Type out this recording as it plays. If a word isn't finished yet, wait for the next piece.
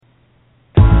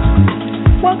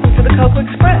Welcome to the Cocoa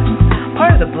Express,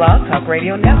 part of the Blog Talk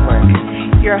Radio Network.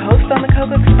 Your host on the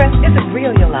Cocoa Express is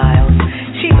Aurelia Lyles.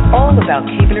 She's all about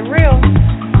keeping it real.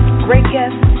 Great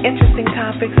guests, interesting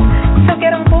topics, so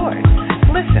get on board.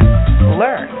 Listen,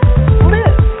 learn,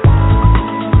 live.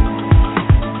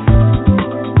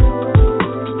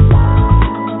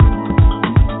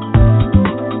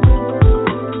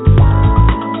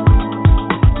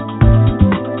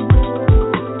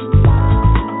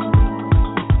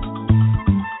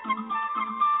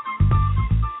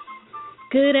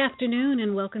 Good afternoon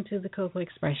and welcome to the Cocoa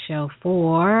Express Show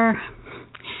for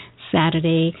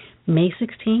Saturday, May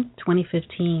 16th,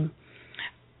 2015.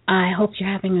 I hope you're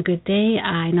having a good day.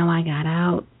 I know I got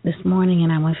out this morning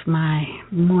and I went for my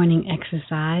morning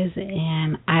exercise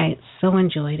and I so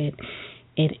enjoyed it.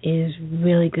 It is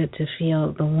really good to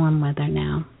feel the warm weather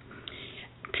now.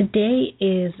 Today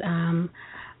is,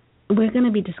 we're going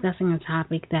to be discussing a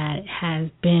topic that has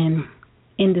been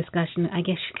in discussion, I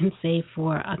guess you can say,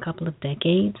 for a couple of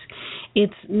decades.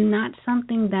 It's not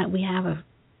something that we have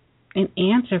an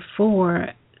answer for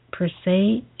per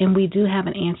se, and we do have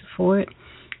an answer for it,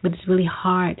 but it's really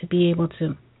hard to be able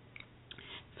to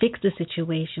fix the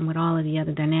situation with all of the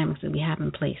other dynamics that we have in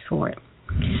place for it.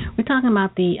 We're talking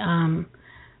about the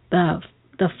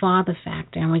father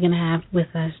factor, and we're going to have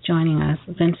with us, joining us,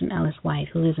 Vincent Ellis White,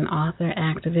 who is an author,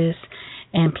 activist,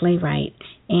 and playwright.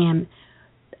 And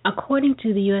according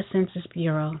to the U.S. Census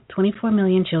Bureau, 24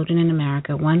 million children in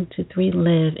America, 1 to 3,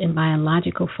 live in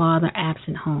biological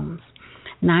father-absent homes.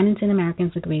 9 in 10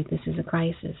 Americans agree this is a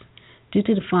crisis due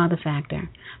to the father factor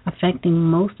affecting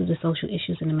most of the social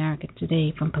issues in America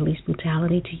today, from police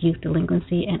brutality to youth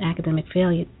delinquency and academic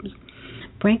failure.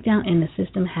 Breakdown in the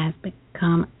system has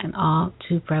become an all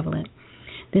too prevalent.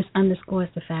 This underscores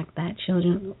the fact that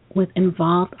children with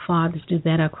involved fathers do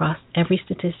better across every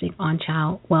statistic on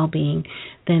child well-being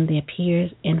than their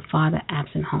peers in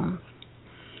father-absent homes.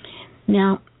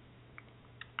 Now,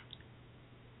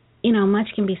 much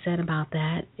can be said about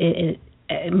that.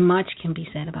 Much can be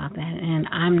said about that, and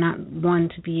I'm not one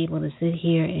to be able to sit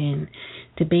here and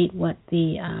debate what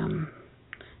the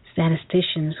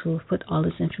statisticians who have put all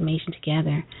this information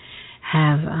together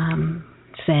have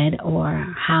said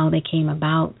or how they came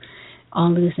about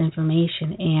all of this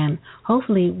information. And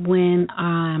hopefully when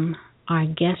our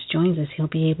guest joins us, he'll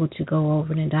be able to go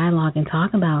over the dialogue and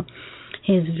talk about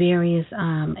his various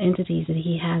entities that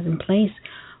he has in place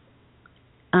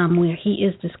where he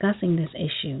is discussing this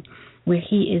issue, where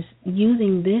he is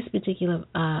using this particular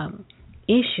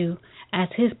issue as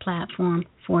his platform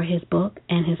for his book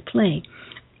and his play.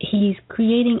 He's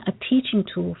creating a teaching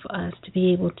tool for us to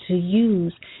be able to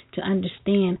use to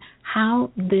understand how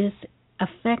this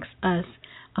affects us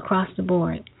across the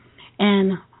board.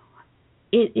 And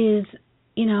it is,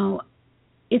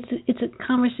 it's a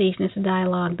conversation, it's a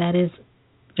dialogue that is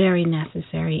very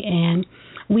necessary. And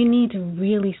we need to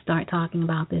really start talking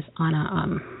about this on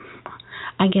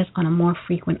a more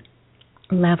frequent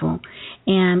level.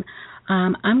 And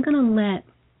I'm going to let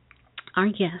our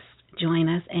guests join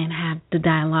us and have the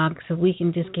dialogue so we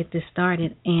can just get this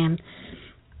started and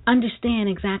understand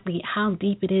exactly how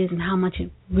deep it is and how much it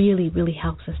really, really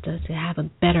helps us to have a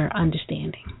better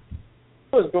understanding.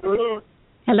 What's going on?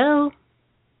 Hello.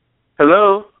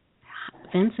 Hello.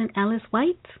 Vincent Ellis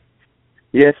White?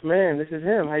 Yes, ma'am. This is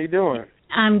him. How you doing?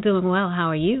 I'm doing well. How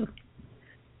are you?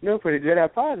 No, pretty good. I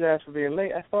apologize for being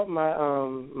late. I thought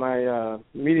my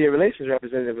media relations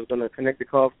representative was going to connect the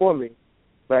call for me,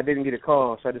 but I didn't get a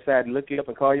call, so I decided to look you up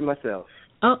and call you myself.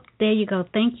 Oh, there you go.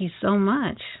 Thank you so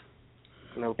much.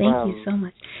 No Thank problem. you so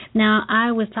much. Now,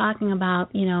 I was talking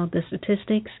about, the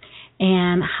statistics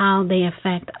and how they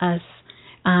affect us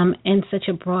in such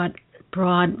a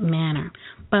broad manner.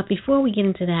 But before we get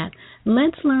into that,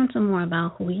 let's learn some more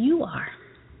about who you are.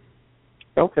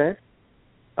 Okay.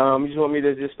 You just want me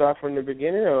to just start from the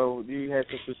beginning, or do you have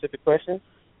some specific questions?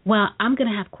 Well, I'm going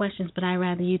to have questions, but I'd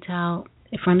rather you tell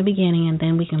from the beginning, and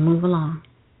then we can move along.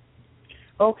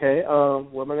 Okay.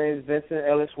 Well, my name is Vincent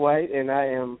Ellis White, and I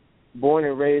am born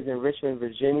and raised in Richmond,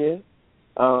 Virginia.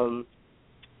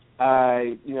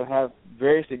 I, have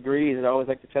various degrees, and I always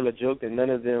like to tell a joke that none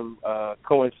of them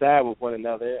coincide with one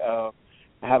another.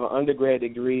 I have an undergrad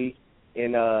degree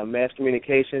in mass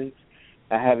communications.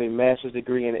 I have a master's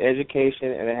degree in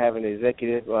education, and I have an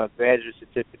executive graduate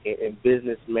certificate in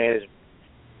business management.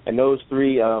 And those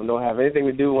three don't have anything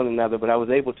to do with one another, but I was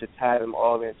able to tie them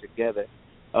all in together.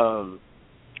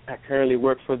 I currently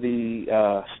work for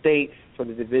the state for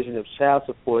the Division of Child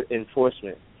Support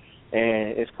Enforcement.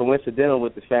 And it's coincidental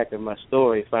with the fact of my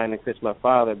story, finding Chris, my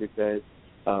father, because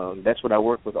That's what I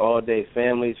work with all day: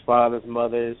 families, fathers,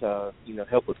 mothers,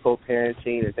 help with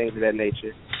co-parenting and things of that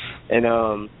nature.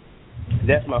 And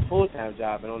that's my full-time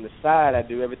job. And on the side, I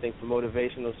do everything from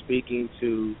motivational speaking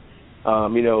to,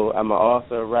 I'm an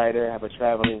author, a writer, I have a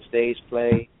traveling stage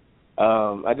play.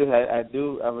 I'm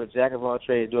a jack of all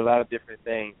trades, do a lot of different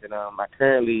things. And I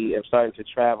currently am starting to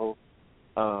travel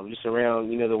just around,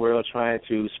 the world, trying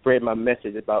to spread my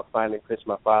message about finding Chris,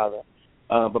 my father.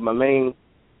 But my main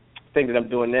thing that I'm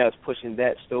doing now is pushing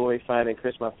that story, Finding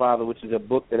Chris, My Father, which is a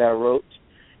book that I wrote,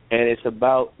 and it's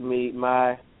about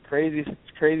my crazy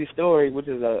story, which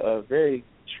is a very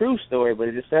true story, but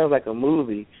it just sounds like a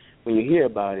movie when you hear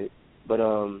about it. But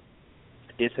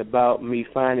it's about me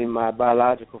finding my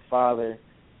biological father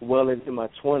well into my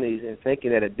 20s and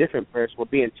thinking that a different person,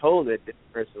 being told that a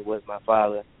different person was my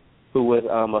father, who was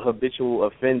a habitual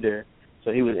offender,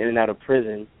 so he was in and out of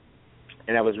prison.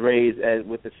 And I was raised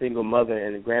with a single mother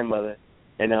and a grandmother,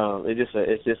 and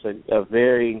it's just a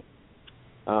very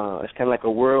it's kind of like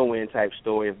a whirlwind type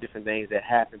story of different things that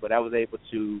happened. But I was able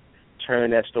to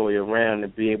turn that story around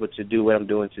and be able to do what I'm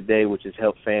doing today, which is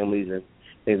help families and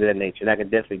things of that nature. And I can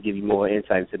definitely give you more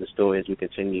insight into the story as we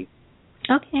continue.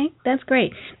 Okay, that's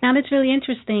great. Now, that's really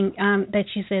interesting that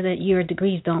you say that your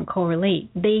degrees don't correlate.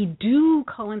 They do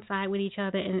coincide with each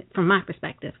other, from my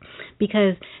perspective,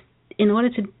 because in order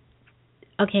to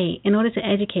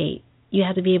educate, you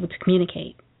have to be able to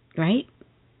communicate, right?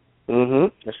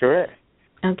 That's correct.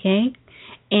 Okay.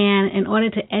 And in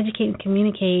order to educate and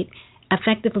communicate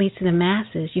effectively to the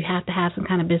masses, you have to have some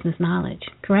kind of business knowledge,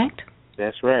 correct?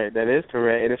 That's right. That is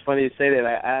correct. And it's funny you say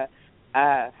that.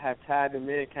 I have tied them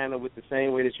in kind of with the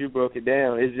same way that you broke it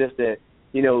down. It's just that,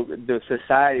 the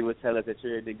society would tell us that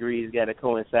your degrees got to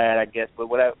coincide, I guess. But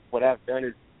what I've done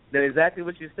is done exactly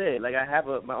what you said. Like, I have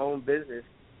my own business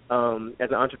as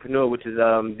an entrepreneur, which is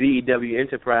VEW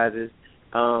Enterprises,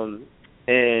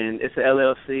 and it's an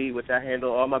LLC, which I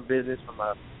handle all my business from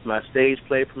my stage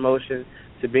play promotion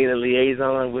to being a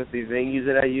liaison with the venues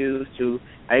that I use, to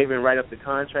I even write up the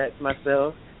contracts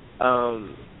myself.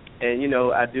 And,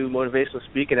 I do motivational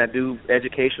speaking. I do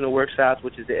educational workshops,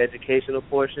 which is the educational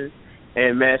portion,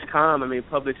 and mass comm,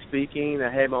 public speaking.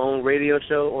 I had my own radio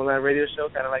show, online radio show,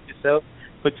 kind of like yourself,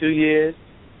 for 2 years.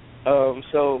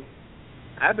 So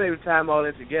I've been able to tie them all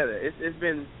in together.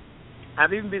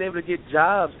 I've even been able to get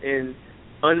jobs in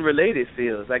unrelated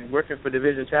fields, like working for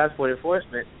Division of Child Support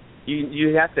Enforcement.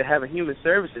 You have to have a human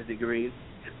services degree,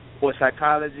 or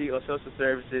psychology, or social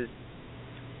services,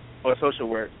 or social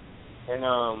work. And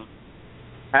I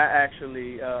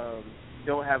actually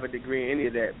don't have a degree in any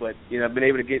of that, but I've been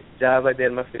able to get jobs like that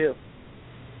in my field.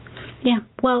 Yeah,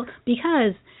 well,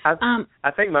 because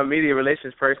I think my media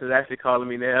relations person is actually calling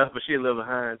me now, but she's a little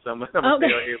behind, so I'm gonna stay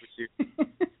on here with you.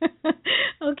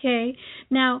 Okay.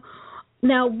 Now,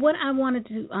 what I wanted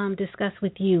to discuss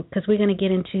with you, because we're going to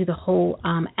get into the whole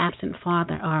absent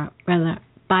father, or rather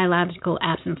biological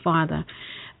absent father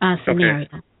scenario.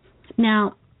 Okay.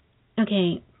 Now,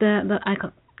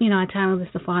 I titled this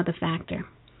the father factor.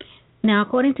 Now,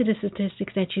 according to the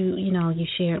statistics that you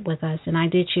shared with us, and I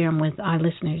did share them with our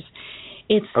listeners,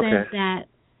 it says that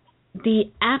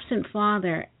the absent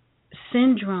father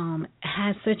syndrome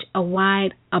has such a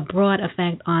broad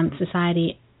effect on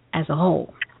society as a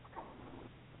whole.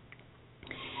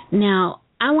 Now,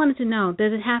 I wanted to know,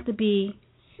 does it have to be,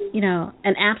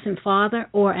 an absent father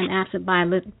or an absent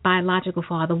biological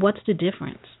father? What's the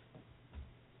difference?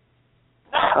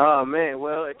 Oh, man,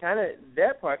 well,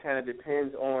 that part kind of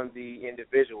depends on the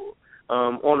individual.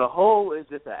 On the whole, it's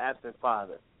just an absent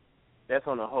father. That's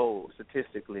on the whole,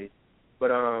 statistically.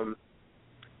 But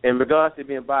in regards to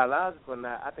being biological or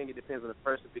not, I think it depends on the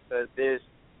person, because there's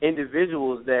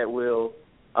individuals that will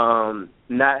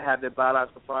not have their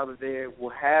biological father there, will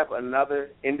have another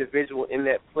individual in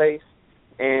that place,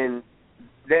 and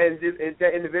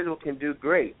that individual can do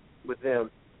great with them,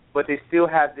 but they still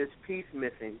have this piece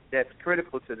missing that's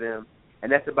critical to them,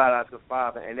 and that's the biological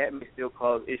father, and that may still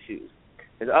cause issues.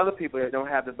 There's other people that don't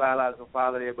have the biological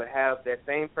father there, but have that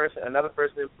same person, another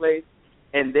person in place,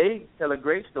 and they tell a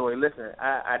great story. Listen,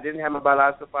 I didn't have my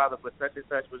biological father, but such and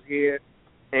such was here,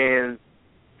 and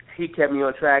he kept me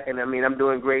on track, and I'm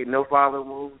doing great, no father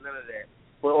moves, none of that.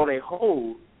 But on a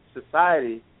whole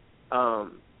society,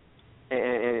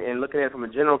 and looking at it from a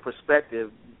general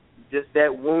perspective, just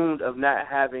that wound of not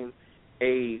having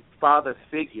a father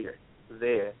figure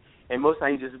there. And most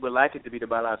times you just would like it to be the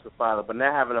biological father, but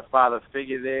not having a father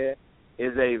figure there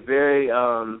is a very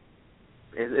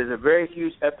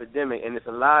huge epidemic, and it's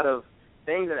a lot of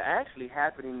things that are actually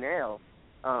happening now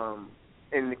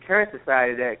in the current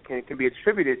society that can be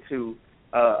attributed to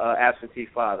absentee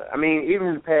father. I mean, even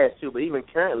in the past too, but even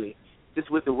currently, just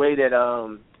with the way that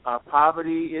our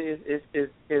poverty is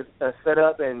set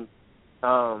up, and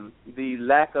the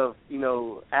lack of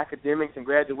academics and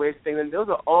graduation things, and those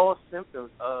are all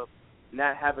symptoms of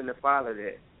not having a father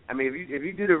there. I mean, if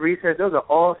you do the research, those are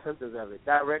all symptoms of it,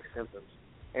 direct symptoms.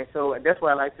 And so that's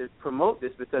why I like to promote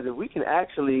this, because if we can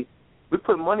we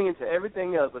put money into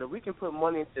everything else, but if we can put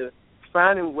money into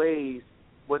finding ways,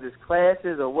 whether it's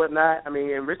classes or whatnot. I mean,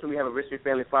 in Richmond we have a Richmond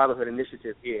Family Fatherhood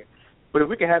Initiative here, but if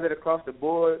we can have it across the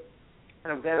board,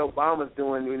 and I'm glad Obama's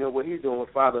doing what he's doing with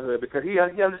fatherhood, because he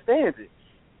understands it.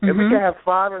 Mm-hmm. If we can have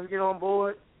fathers get on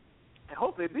board, and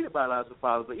hopefully be the biological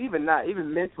fathers, but even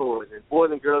mentors and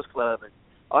Boys and Girls Club and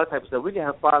all that type of stuff, we can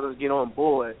have fathers get on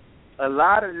board. A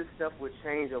lot of this stuff would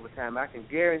change over time. I can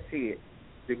guarantee it.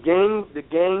 The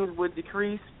gangs would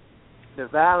decrease, the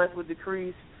violence would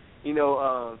decrease,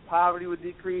 poverty would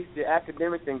decrease, the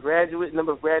academics and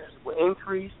number of graduates will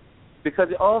increase, because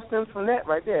it all stems from that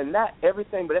right there. Not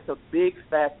everything, but that's a big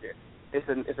factor. It's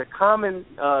a common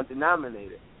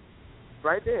denominator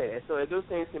right there. And so if those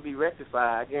things can be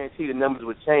rectified, I guarantee the numbers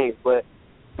would change, but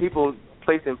people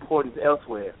place importance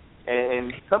elsewhere.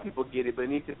 And some people get it, but it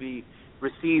needs to be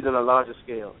received on a larger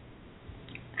scale.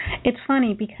 It's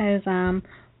funny because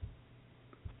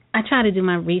I try to do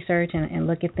my research and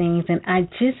look at things, and I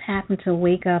just happened to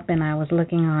wake up and I was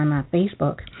looking on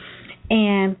Facebook,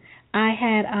 and I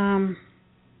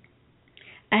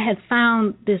had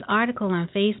found this article on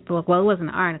Facebook. Well, it wasn't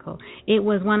an article. It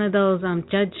was one of those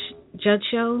judge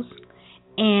shows,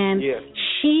 and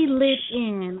she lit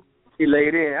in. She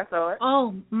laid in. I saw it.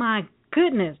 Oh my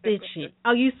goodness, did she?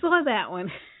 Oh, you saw that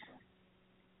one?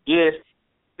 Yes,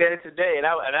 said it today, and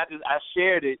I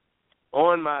shared it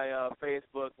on my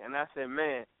Facebook, and I said,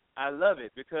 man, I love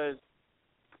it, because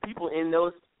people in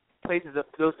those places,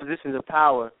 those positions of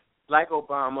power, like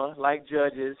Obama, like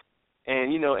judges,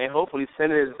 and and hopefully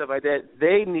senators and stuff like that,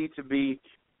 they need to be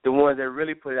the ones that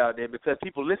really put it out there, because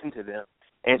people listen to them.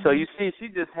 And so you see, she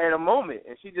just had a moment,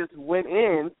 and she just went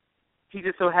in. He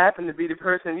just so happened to be the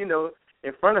person,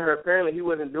 in front of her. Apparently he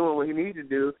wasn't doing what he needed to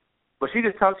do, but she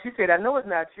just talked. She said, I know it's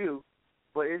not you,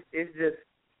 but it's just,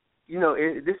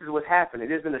 this is what's happening.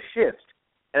 There's been a shift.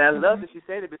 And I love that she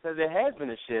said it, because there has been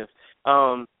a shift.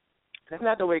 That's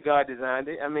not the way God designed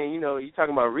it. I mean, you're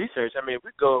talking about research. I mean, if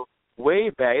we go way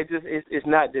back, it's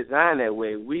not designed that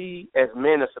way. We as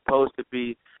men are supposed to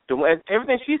be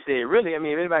everything she said, really. I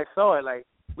mean, if anybody saw it, like,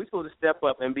 we're supposed to step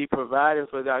up and be providers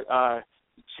for our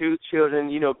children,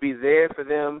 be there for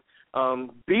them,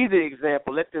 be the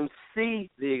example, let them see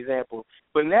the example.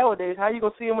 But nowadays, how are you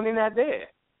going to see them when they're not there?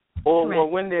 Or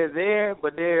when they're there,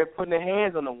 but they're putting their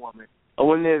hands on a woman. Or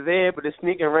when they're there, but they're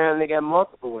sneaking around and they got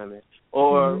multiple women.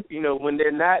 Or, when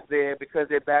they're not there because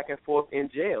they're back and forth in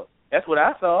jail. That's what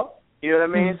I saw. You know what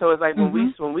I mean? So it's like when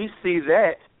we see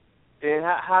that, then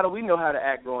how do we know how to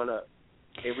act growing up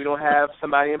if we don't have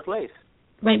somebody in place?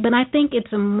 Right, but I think it's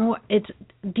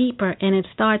deeper, and it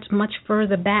starts much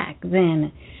further back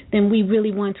than we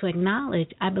really want to acknowledge.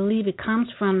 I believe it comes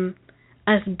from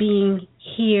us being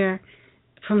here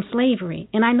from slavery.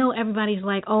 And I know everybody's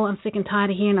like, oh, I'm sick and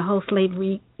tired of hearing the whole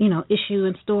slavery, issue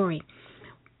and story.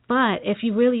 But if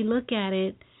you really look at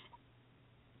it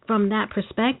from that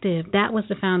perspective, that was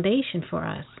the foundation for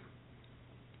us.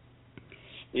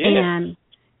 Yeah.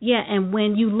 And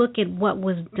when you look at what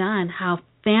was done, how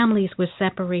families were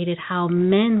separated, how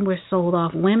men were sold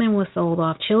off, women were sold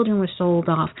off, children were sold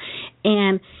off,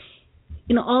 and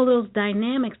all those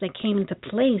dynamics that came into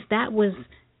place, that was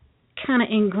kind of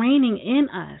ingraining in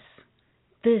us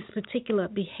this particular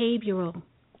behavioral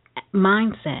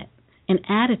mindset and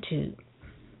attitude.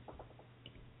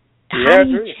 How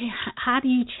do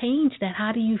you change that?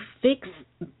 How do you fix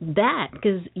that?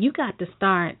 Because you got to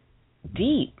start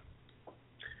deep.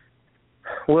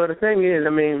 Well, the thing is, I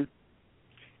mean,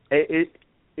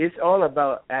 it's all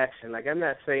about action. Like, I'm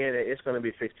not saying that it's going to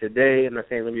be fixed today. I'm not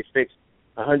saying it's going to be fixed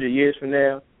 100 years from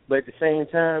now. But at the same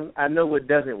time, I know what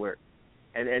doesn't work.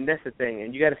 And that's the thing.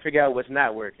 And you got to figure out what's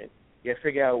not working. You got to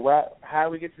figure out how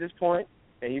we get to this point.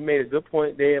 And you made a good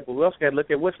point there. But we also got to look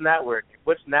at what's not working,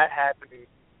 what's not happening,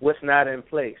 what's not in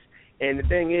place. And the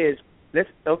thing is,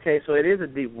 so it is a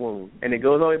deep wound, and it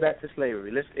goes all the way back to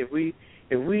slavery. If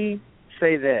we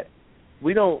say that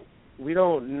we don't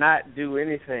not do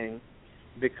anything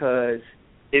because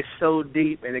it's so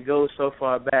deep and it goes so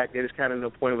far back that it's kind of no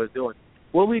point of us doing it.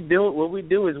 What we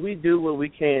do is we do what we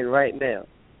can right now,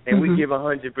 and we give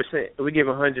 100%. We give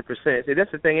 100%. See,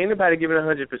 that's the thing. Ain't nobody giving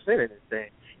 100% in this thing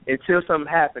until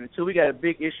something happens. Until we got a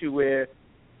big issue where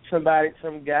some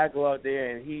guy go out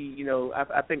there and he,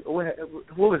 I think, what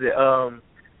was it?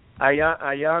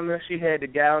 Ayana, she had the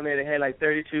guy on there that had like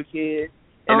 32 kids.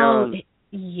 And,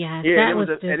 that was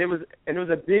it was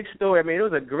a big story. I mean, it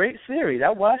was a great series. I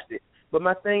watched it. But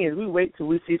my thing is, we wait till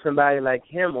we see somebody like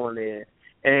him on there,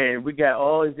 and we got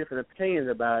all these different opinions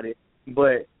about it.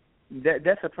 But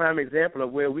that's a prime example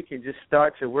of where we can just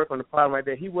start to work on the problem right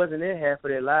there. He wasn't there half of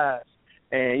their lives,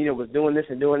 and was doing this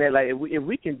and doing that. Like if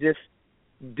we can just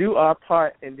do our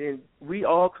part, and then we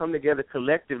all come together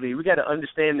collectively. We got to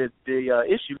understand the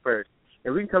issue first,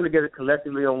 and we can come together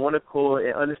collectively on one accord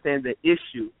and understand the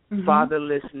issue,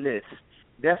 fatherlessness.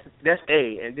 That's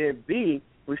A, and then B,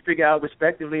 we figure out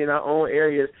respectively in our own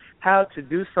areas how to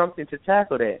do something to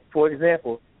tackle that. For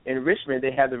example, in Richmond,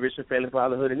 they have the Richmond Family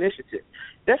Fatherhood Initiative.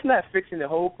 That's not fixing the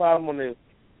whole problem on the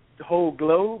whole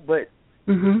globe, but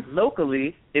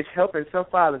locally, it's helping some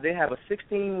fathers. They have a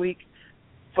 16-week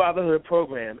fatherhood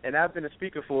program, and I've been a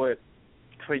speaker for it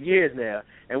for years now.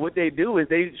 And what they do is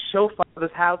they show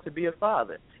fathers how to be a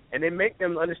father, and they make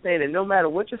them understand that no matter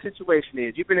what your situation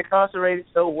is, you've been incarcerated,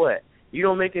 so what? You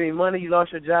don't make any money, you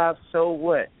lost your job, so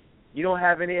what? You don't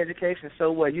have any education, so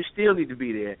what? You still need to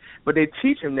be there. But they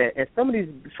teach them that, and some of these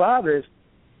fathers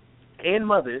and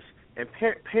mothers and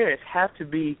parents have to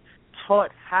be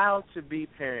taught how to be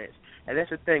parents. And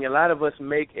that's the thing. A lot of us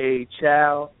make a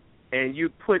child, and you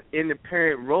put in the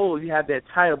parent role, you have that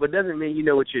title, but it doesn't mean you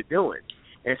know what you're doing.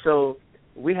 And so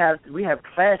we have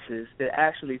classes that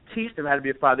actually teach them how to be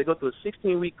a father. They go through a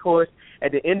 16-week course.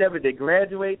 At the end of it, they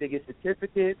graduate, they get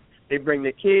certificates, they bring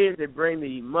the kids, they bring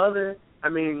the mother. I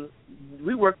mean,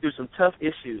 we work through some tough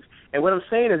issues. And what I'm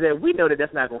saying is that we know that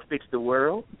that's not going to fix the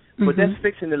world, but that's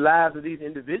fixing the lives of these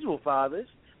individual fathers,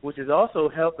 which is also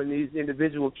helping these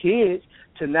individual kids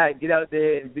to not get out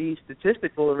there and be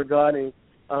statistical regarding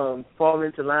falling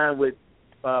into line with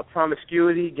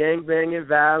promiscuity, gangbanging,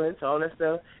 violence, all that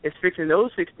stuff. It's fixing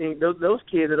those kids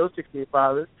or those 16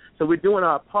 fathers. So we're doing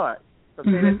our part. So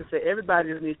I'm saying that to say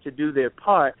everybody just needs to do their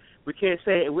part. We can't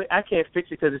say I can't fix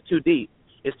it because it's too deep.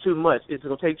 It's too much. It's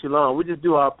going to take too long. We just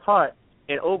do our part,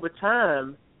 and over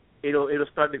time, it'll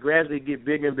start to gradually get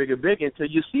bigger and bigger and bigger until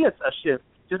you see a shift.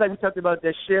 Just like we talked about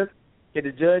that shift, did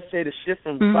the judge say the shift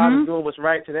from fathers doing what's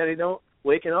right to now they don't?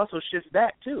 Well, it can also shift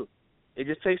back, too. It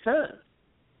just takes time.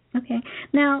 Okay.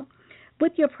 Now,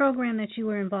 with your program that you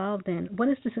were involved in, what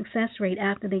is the success rate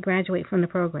after they graduate from the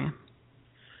program?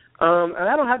 And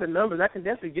I don't have the numbers. I can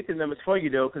definitely get the numbers for you,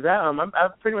 though, because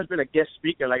I've pretty much been a guest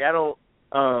speaker. Like, I don't,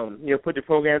 put the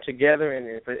program together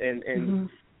and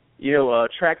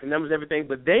track the numbers and everything,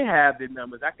 but they have the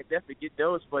numbers. I can definitely get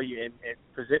those for you and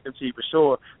present them to you for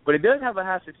sure. But it does have a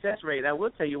high success rate. I will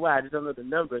tell you why. I just don't know the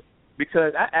numbers,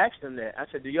 because I asked them that. I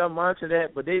said, do y'all monitor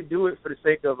that? But they do it for the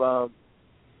sake of,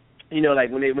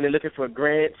 like when they're looking for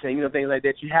grants and, things like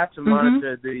that, you have to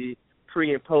monitor the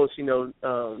pre and post,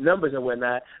 numbers and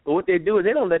whatnot. But what they do is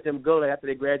they don't let them go like after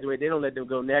they graduate. They don't let them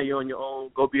go, now you're on your own,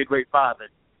 go be a great father.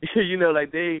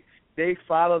 They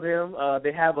follow them.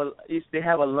 They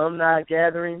have alumni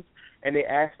gatherings, and they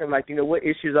ask them, what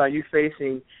issues are you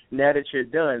facing now that you're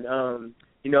done?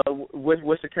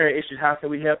 What's the current issues? How can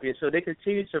we help you? So they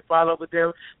continue to follow up with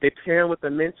them. They pair them with a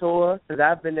mentor, because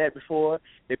I've been there before.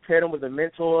 They pair them with a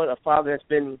mentor, a father that's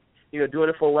been, doing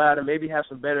it for a while, to maybe have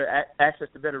some better access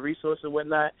to better resources and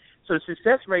whatnot. So the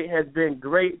success rate has been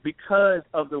great because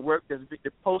of the work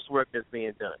the post work that's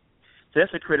being done. So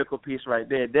that's a critical piece right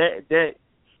there. That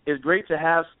is great to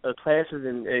have classes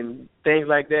and things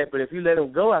like that, but if you let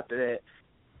them go after that,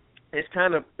 it's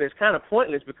kind of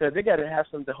pointless, because they got to have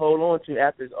something to hold on to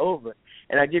after it's over.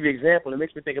 And I give you an example. It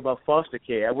makes me think about foster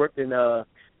care. I worked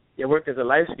as a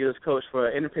life skills coach for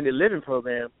an independent living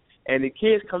program, and the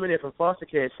kids come in there from foster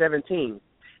care at 17,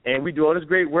 and we do all this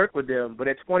great work with them. But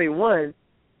at 21,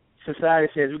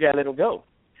 society says we got to let them go.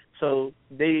 So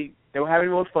they don't have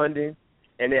any more funding,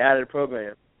 and they're out of the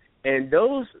program. And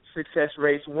those success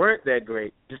rates weren't that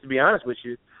great, just to be honest with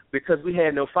you, because we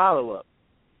had no follow-up.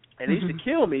 And it used to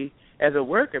kill me as a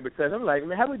worker, because I'm like,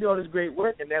 man, how do we do all this great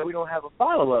work and now we don't have a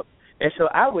follow-up? And so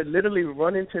I would literally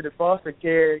run into the foster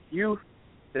care youth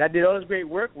that I did all this great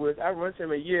work with. I run to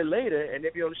them a year later, and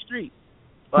they'd be on the street.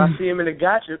 Or I see them on the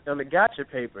gotcha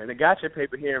paper. And the gotcha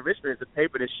paper here in Richmond is a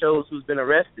paper that shows who's been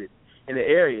arrested in the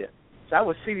area. So I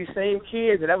would see these same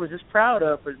kids that I was just proud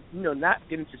of for, not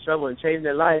getting into trouble and changing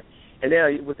their life, and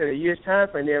they're within a year's time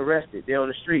frame, they're arrested. They're on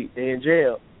the street. They're in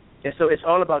jail. And so it's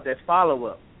all about that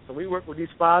follow-up. So we work with these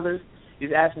fathers,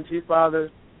 these absentee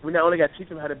fathers. We not only got to teach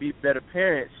them how to be better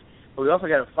parents, but we also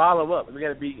got to follow up. We got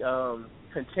to be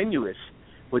continuous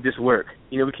with this work.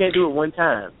 We can't do it one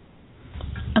time.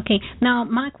 Okay. Now,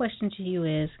 my question to you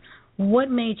is,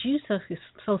 what made you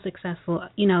so successful?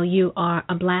 You know, you are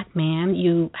a black man.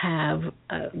 You have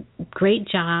a great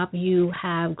job. You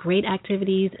have great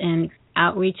activities and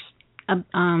outreach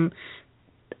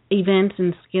events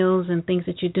and skills and things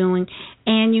that you're doing,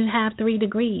 and you have 3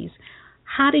 degrees.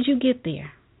 How did you get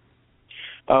there?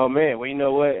 Oh man, well you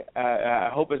know what? I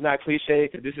hope it's not cliche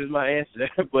because this is my answer,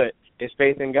 but it's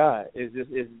faith in God.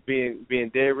 It's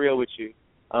being dead real with you.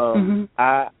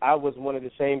 I was one of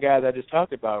the same guys I just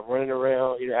talked about, running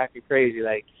around, acting crazy,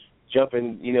 like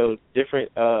jumping,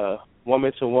 different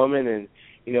woman to woman, and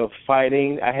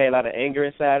fighting. I had a lot of anger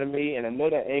inside of me, and I know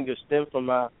that anger stemmed from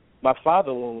my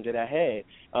father wound that I had.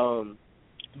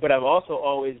 But I've also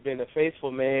always been a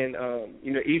faithful man.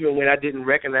 Even when I didn't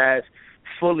recognize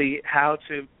fully how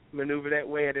to maneuver that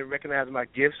way, I didn't recognize my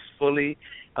gifts fully.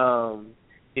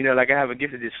 Like I have a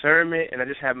gift of discernment, and I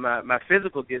just have my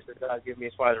physical gifts that God gives me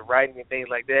as far as writing and things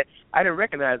like that. I didn't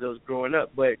recognize those growing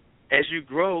up, but as you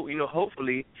grow,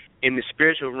 hopefully in the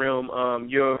spiritual realm,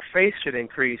 your faith should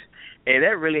increase, and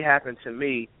that really happened to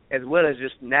me, as well as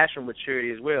just natural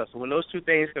maturity as well. So when those two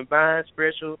things combine,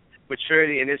 spiritual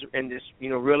maturity and this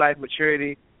real life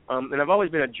maturity, and I've always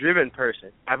been a driven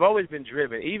person. I've always been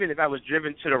driven, even if I was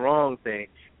driven to the wrong thing.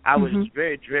 I was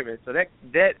very driven. So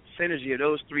that synergy of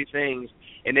those 3 things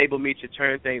enabled me to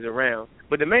turn things around.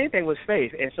 But the main thing was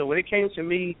faith. And so when it came to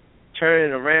me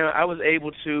turning around, I was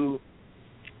able to,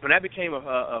 when I became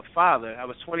a father, I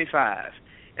was 25,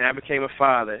 and I became a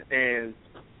father. And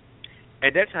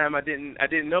at that time, I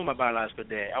didn't know my biological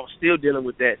dad. I was still dealing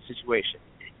with that situation.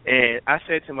 And I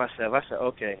said to myself,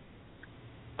 okay,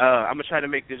 I'm going to try to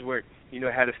make this work. I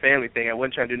had a family thing. I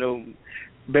wasn't trying to do no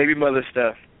baby mother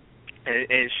stuff.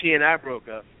 And she and I broke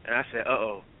up, and I said,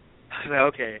 uh-oh. I said,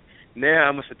 okay, now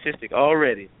I'm a statistic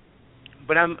already.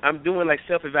 But I'm doing, like,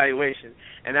 self-evaluation,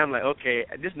 and I'm like, okay,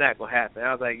 this is not going to happen.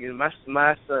 I was like,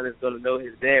 my son is going to know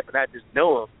his dad, but not just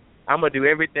know him. I'm going to do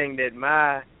everything that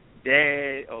my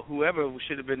dad or whoever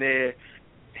should have been there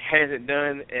hasn't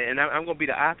done, and I'm going to be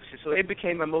the opposite. So it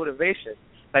became my motivation.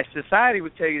 Like, society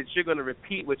would tell you that you're going to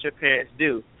repeat what your parents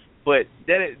do. But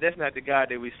that's not the God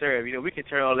that we serve. We can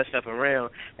turn all that stuff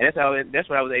around, and that's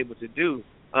what I was able to do.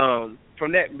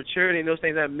 From that maturity and those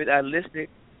things I listed,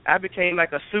 I became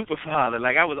like a super father.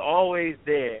 Like I was always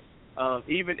there.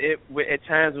 Even at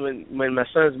times when my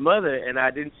son's mother and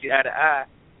I didn't see eye to eye,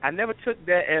 I never took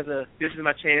that as this is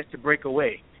my chance to break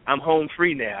away. I'm home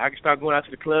free now. I can start going out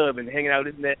to the club and hanging out,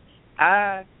 this and that.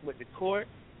 I went to court.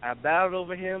 I battled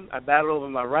over him. I battled over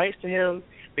my rights to him,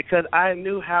 because I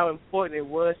knew how important it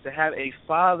was to have a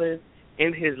father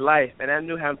in his life, and I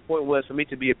knew how important it was for me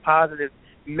to be a positive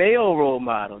male role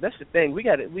model. That's the thing.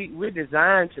 We're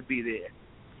designed to be there.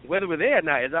 Whether we're there or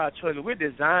not is our choice, but we're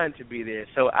designed to be there.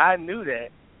 So I knew that,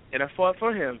 and I fought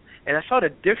for him, and I saw the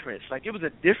difference. Like, it was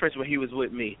a difference when he was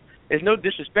with me. There's no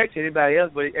disrespect to anybody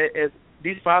else, but as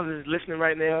these fathers listening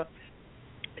right now,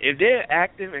 if they're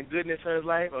active and good in their son's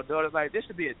life or daughter's life, there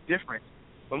should be a difference.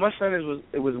 When my son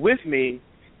was with me,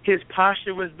 his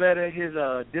posture was better. His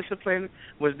discipline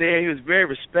was there. He was very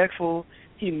respectful.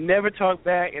 He never talked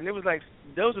back. And it was like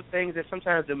those are things that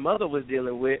sometimes the mother was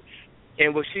dealing with.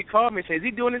 And when she called me and said, is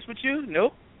he doing this with you?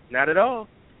 Nope, not at all.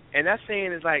 And that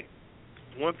saying is like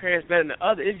one parent's better than the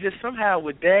other. It's just somehow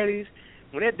with daddies,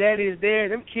 when that daddy is there,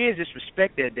 them kids just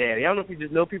respect their daddy. I don't know if you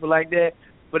just know people like that,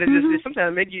 but it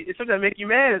sometimes make you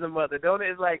mad as a mother, don't it?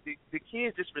 It's like the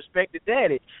kids just respect the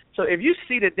daddy. So if you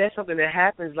see that that's something that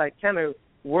happens like kind of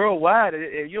worldwide,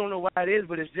 if you don't know why it is,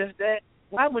 but it's just that,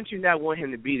 why wouldn't you not want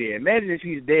him to be there? Imagine if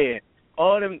he's there.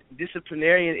 All them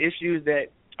disciplinarian issues that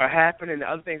are happening,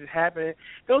 the other things that's happening,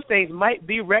 those things might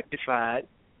be rectified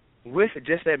with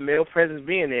just that male presence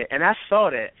being there. And I saw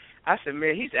that. I said,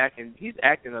 man, he's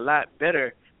acting a lot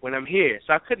better when I'm here.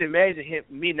 So I couldn't imagine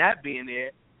me not being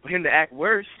there for him to act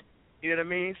worse. You know what I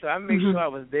mean? So I made sure I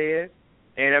was there,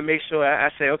 and I made sure I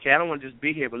said, okay, I don't want to just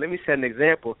be here, but let me set an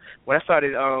example. When I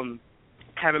started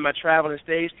having my travel and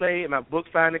stage play and my book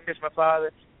Finding Chris, My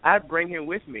Father, I'd bring him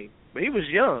with me. But he was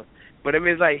young. But I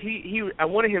mean, it's like I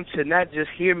wanted him to not just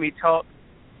hear me talk,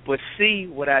 but see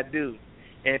what I do.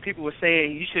 And people were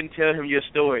saying, you shouldn't tell him your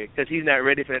story because he's not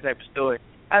ready for that type of story.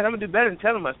 I'm going to do better than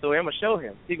telling my story. I'm going to show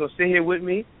him. He's going to sit here with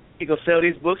me. He's going to sell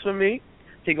these books with me.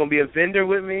 He's going to be a vendor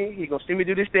with me. He's going to see me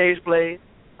do the stage plays.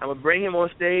 I'm going to bring him on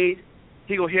stage.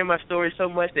 He's going to hear my story so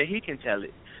much that he can tell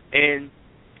it. And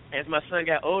as my son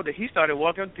got older, he started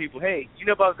walking up to people, hey, you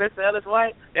know about Vincent Ellis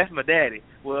White? That's my daddy.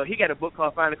 Well, he got a book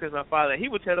called Finding Chris, My Father, and he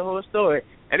would tell the whole story.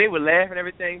 And they would laugh and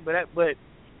everything, but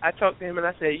I talked to him and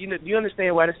I said, do you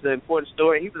understand why this is an important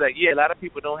story? He was like, yeah, a lot of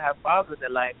people don't have fathers in their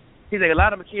life. He's like, a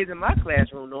lot of the kids in my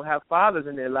classroom don't have fathers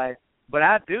in their life, but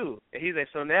I do. And he's like,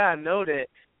 so now I know that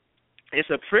it's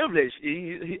a privilege.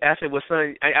 I said, well,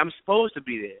 son, I'm supposed to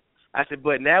be there. I said,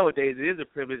 but nowadays it is a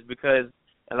privilege because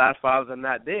a lot of fathers are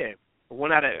not there.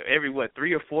 One out of every,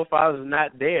 3 or 4 fathers are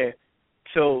not there.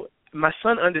 So my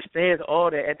son understands all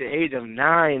that at the age of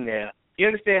 9 now. You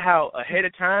understand how ahead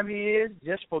of time he is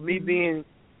just for me being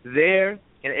there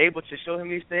and able to show him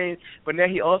these things? But now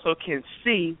he also can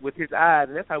see with his eyes,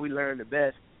 and that's how we learn the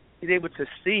best. He's able to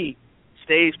see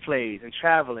stage plays and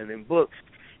traveling and books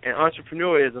and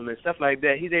entrepreneurism and stuff like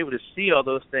that. He's able to see all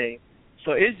those things.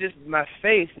 So it's just my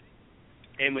faith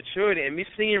and maturity and me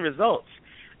seeing results.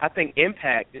 I think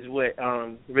impact is what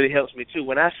really helps me too.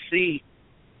 When I see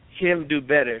him do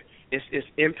better, it's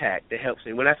impact that helps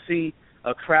me. When I see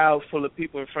a crowd full of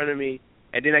people in front of me,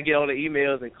 and then I get all the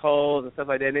emails and calls and stuff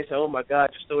like that, and they say, oh, my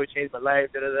God, your story changed my life,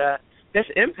 da-da-da. That's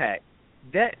impact.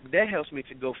 That helps me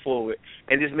to go forward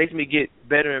and just makes me get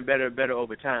better and better and better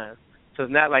over time. So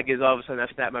it's not like it's all of a sudden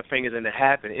I snap my fingers and it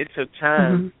happened. It took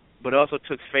time, but also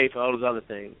took faith and all those other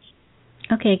things.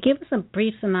 Okay, give us a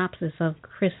brief synopsis of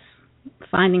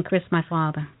finding Chris, my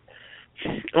father.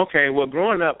 Okay, well,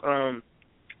 growing up,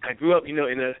 I grew up, in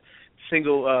a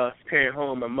single parent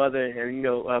home. My mother and,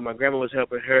 my grandma was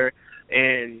helping her.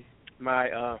 And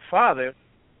my father,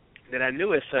 that I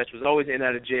knew as such, was always in and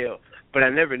out of jail. But I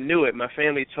never knew it. My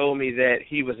family told me that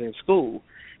he was in school.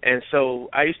 And so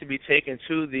I used to be taken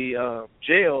to the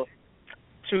jail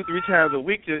 2-3 times a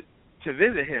week to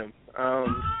visit him.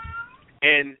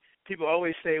 And people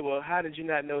always say, well, how did you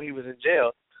not know he was in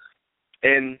jail?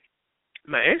 And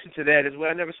my answer to that is, well,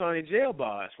 I never saw any jail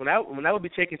bars. When I would be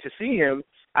taken to see him,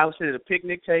 I would sit at a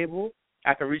picnic table.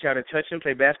 I could reach out and touch him,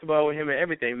 play basketball with him and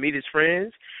everything, meet his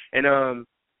friends. And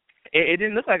it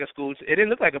didn't look like a school. It didn't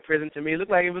look like a prison to me. It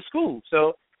looked like it was school.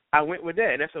 So I went with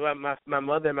that, and that's what my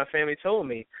mother and my family told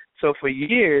me. So for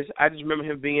years, I just remember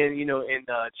him being, in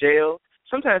jail.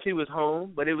 Sometimes he was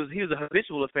home, but he was a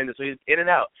habitual offender, so he was in and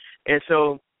out. And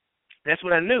so that's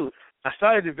what I knew. I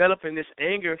started developing this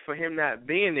anger for him not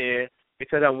being there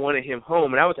because I wanted him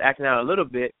home, and I was acting out a little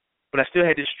bit, but I still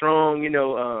had this strong,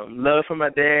 love for my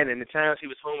dad, and the times he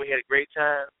was home, we had a great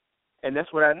time, and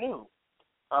that's what I knew.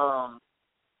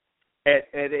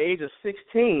 At the age of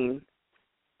 16,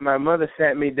 my mother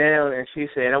sat me down, and she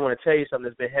said, I want to tell you something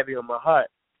that's been heavy on my heart.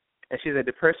 And she said,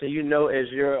 the person you know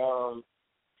as your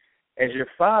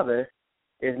father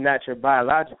is not your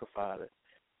biological father.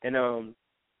 And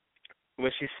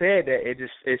when she said that,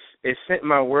 it sent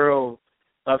my world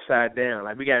upside down.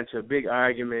 Like, we got into a big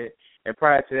argument, and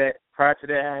prior to that,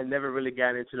 I had never really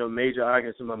gotten into no major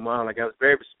arguments with my mom. Like, I was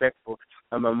very respectful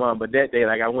of my mom, but that day,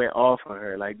 like, I went off on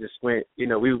her. Like, just went,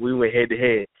 we went head to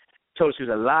head. Told her she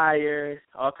was a liar,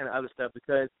 all kind of other stuff,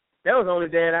 because that was the only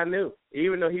dad I knew.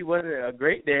 Even though he wasn't a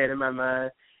great dad in my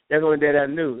mind, that's the only dad I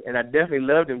knew, and I definitely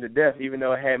loved him to death, even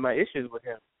though I had my issues with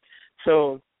him.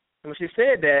 So when she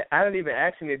said that, I didn't even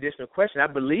ask any additional question. I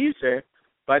believed her,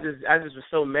 but I just was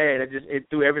so mad. It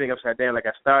threw everything upside down. Like,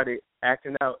 I started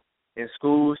acting out in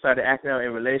school, started acting out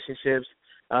in relationships.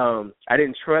 I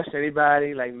didn't trust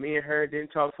anybody. Like, me and her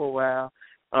didn't talk for a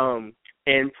while.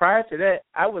 And prior to that,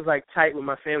 I was, like, tight with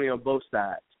my family on both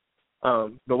sides.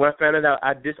 But when I found out,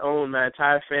 I disowned my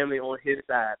entire family on his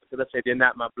side because I said they're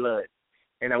not my blood.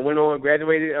 And I went on,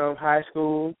 graduated high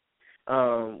school,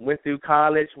 went through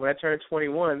college. When I turned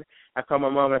 21, I called my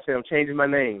mom and I said, I'm changing my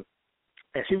name.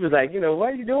 And she was like, why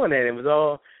are you doing that? It was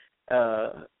all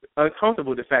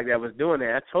uncomfortable, the fact that I was doing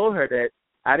that. I told her that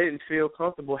I didn't feel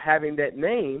comfortable having that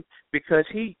name because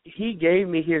he gave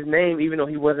me his name even though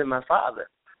he wasn't my father.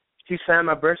 He signed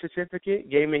my birth certificate,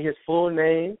 gave me his full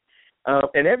name,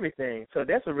 and everything. So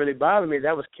that's what really bothered me.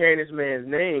 That was carrying this man's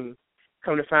name,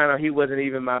 come to find out he wasn't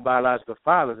even my biological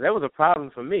father. So that was a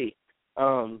problem for me.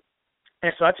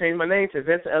 And so I changed my name to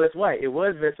Vincent Ellis White. It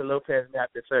was Vincent Lopez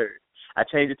Knapp III. I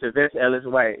changed it to Vincent Ellis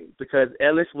White because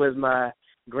Ellis was my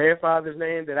grandfather's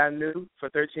name that I knew for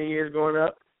 13 years growing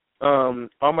up.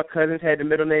 All my cousins had the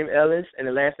middle name Ellis, and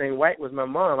the last name White was my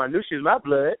mom. I knew she was my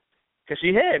blood because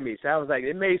she had me. So I was like,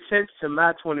 it made sense to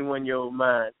my 21-year-old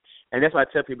mind. And that's why I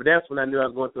tell people that's when I knew I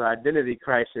was going through an identity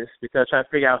crisis because I was trying to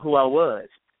figure out who I was.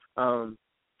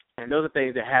 And those are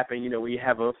things that happen, when you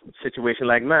have a situation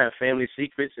like mine, family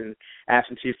secrets and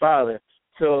absentee father.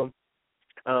 So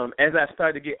as I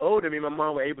started to get older, me and my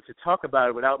mom were able to talk about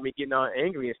it without me getting all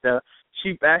angry and stuff.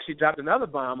 She actually dropped another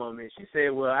bomb on me. She said,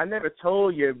 well, I never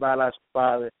told your biological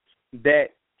father that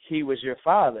he was your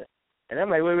father. And I'm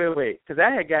like, wait, because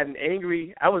I had gotten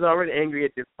angry. I was already angry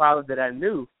at the father that I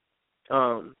knew,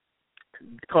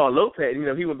 called Lopez.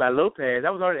 He went by Lopez. I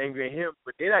was already angry at him,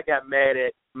 but then I got mad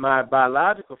at my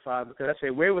biological father because I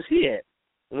said, where was he at?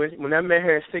 when I met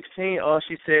her at 16, all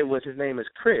she said was his name is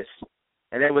Chris,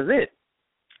 and that was it.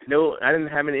 No, I didn't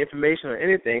have any information or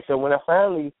anything. So when I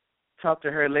finally talked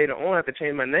to her later on after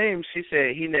changing my name, she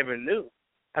said he never knew.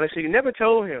 I said, you never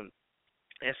told him.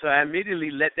 And so I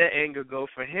immediately let that anger go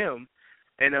for him.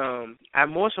 And I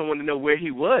more so wanted to know where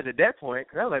he was at that point,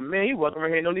 because I was like, man, he walking around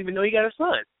here and don't even know he got a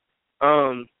son.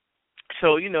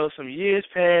 So, some years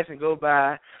pass and go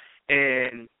by,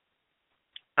 and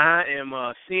I am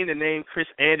seeing the name Chris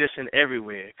Anderson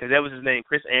everywhere, because that was his name,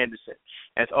 Chris Anderson.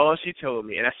 That's all she told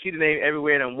me. And I see the name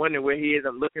everywhere, and I'm wondering where he is.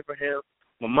 I'm looking for him.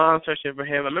 My mom's searching for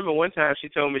him. I remember one time she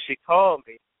told me, she called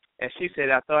me, and she said,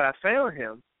 I thought I found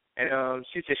him. And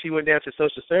she said she went down to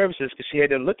social services because she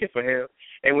had them looking for him.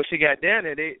 And when she got down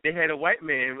there, they had a white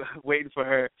man waiting for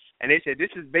her. And they said,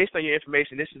 this is based on your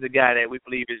information. This is the guy that we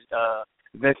believe is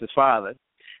Vincent's father.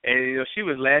 And, she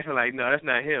was laughing like, no, that's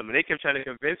not him. And they kept trying to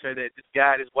convince her that this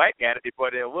guy, this white guy that they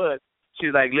brought there was. She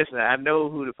was like, listen, I know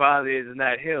who the father is and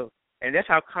not him. And that's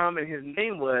how common his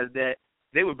name was, that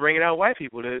they were bringing out white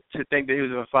people to think that he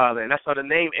was a father. And I saw the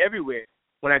name everywhere.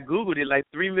 When I Googled it, like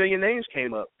 3 million names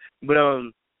came up. But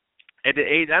at the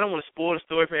age, I don't want to spoil the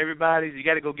story for everybody. You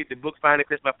got to go get the book, Finding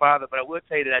Chris, My Father. But I will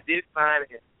tell you that I did find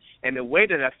him. And the way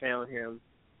that I found him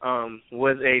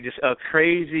was just a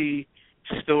crazy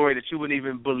story that you wouldn't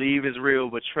even believe is real,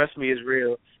 but trust me, is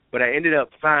real. But I ended up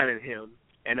finding him.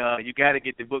 And you got to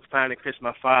get the book, Finding Chris,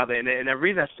 My Father. And the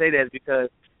reason I say that is because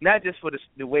not just for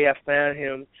the way I found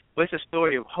him, but it's a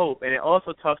story of hope. And it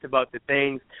also talks about the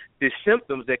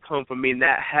symptoms that come from me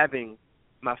not having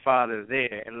my father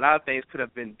there. And a lot of things could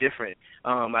have been different.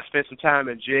 I spent some time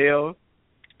in jail,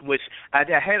 which I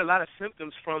had a lot of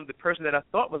symptoms from the person that I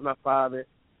thought was my father.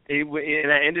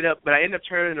 And I ended up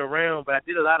turning around, but I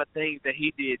did a lot of things that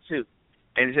he did too.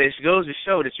 And it goes to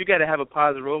show that you got to have a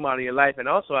positive role model in your life. And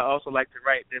also, I also like to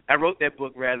write. I wrote that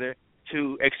book, rather,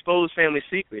 to expose family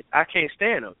secrets. I can't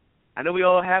stand them. I know we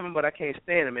all have them, but I can't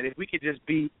stand them. And if we could just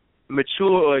be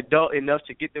mature or adult enough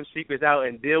to get them secrets out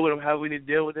and deal with them how we need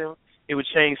to deal with them, it would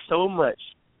change so much.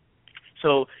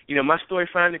 So, my story,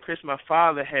 Finding Chris, My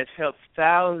Father, has helped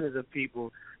thousands of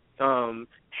people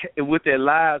with their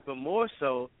lives, but more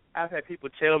so, I've had people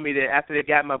tell me that after they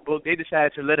got my book, they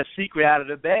decided to let a secret out of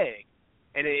the bag.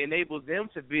 And it enables them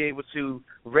to be able to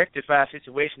rectify a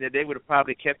situation that they would have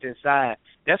probably kept inside.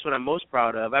 That's what I'm most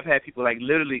proud of. I've had people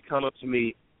literally come up to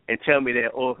me and tell me that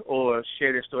or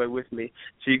share their story with me.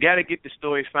 So you got to get the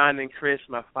story Finding Chris,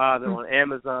 My Father, on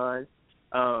Amazon.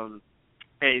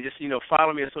 And just,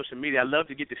 follow me on social media. I love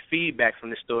to get the feedback from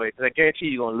the story because I guarantee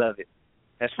you're going to love it.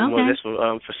 That's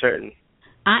for certain.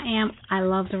 I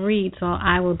love to read, so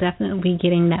I will definitely be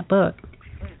getting that book.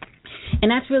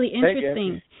 And that's really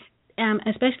interesting.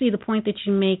 Especially the point that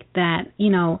you make that,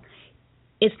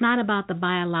 it's not about the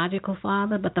biological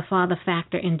father, but the father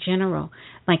factor in general.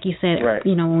 Like you said, right.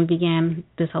 When we began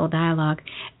this whole dialogue,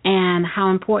 and how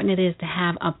important it is to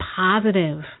have a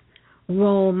positive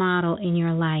role model in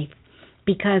your life,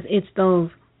 because it's those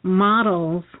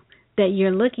models that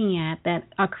you're looking at that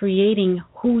are creating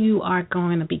who you are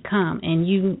going to become. And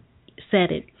you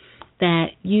said it, that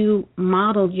you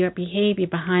modeled your behavior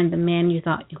behind the man you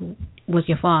thought was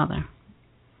your father.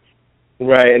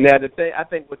 Right, and now the thing I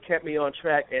think what kept me on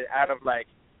track and out of like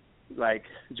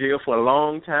jail for a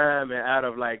long time and out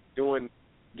of doing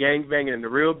gangbanging and the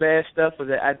real bad stuff was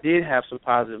that I did have some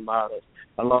positive models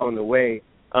along the way.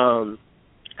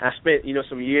 I spent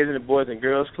some years in the Boys and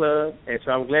Girls Club, and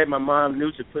so I'm glad my mom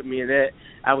knew to put me in that.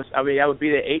 I would be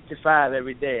there 8 to 5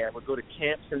 every day. I would go to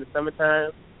camps in the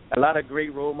summertime. A lot of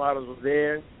great role models were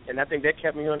there, and I think that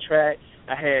kept me on track.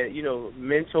 I had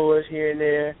mentors here and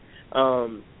there.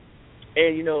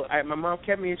 And, my mom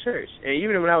kept me in church. And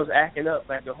even when I was acting up,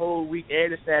 the whole week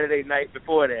and the Saturday night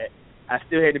before that, I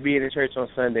still had to be in the church on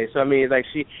Sunday. So,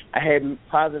 I had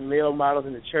positive male models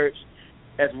in the church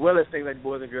as well as things like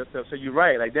Boys and Girls stuff. So you're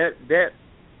right.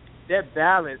 That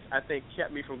balance, I think,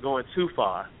 kept me from going too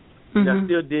far. Mm-hmm. I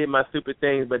still did my stupid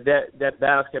things, but that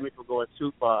balance kept me from going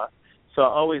too far. So I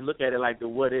always look at it like the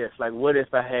what if. What if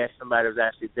I had somebody that was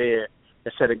actually there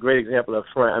that set a great example up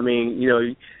front?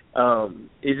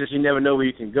 It's just you never know where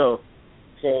you can go.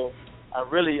 So I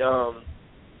really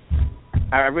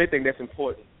think that's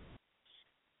important.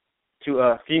 Can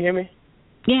you hear me?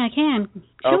 Yeah, I can.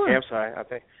 Sure. Okay, I'm sorry.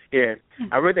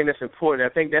 I really think that's important.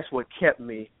 I think that's what kept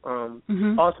me.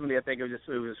 Ultimately, I think it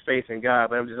was faith in God,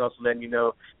 but I'm just also letting you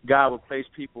know God will place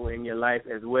people in your life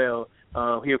as well.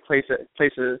 He'll place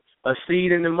a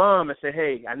seed in the mom and say,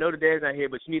 hey, I know the dad's not here,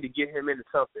 but you need to get him into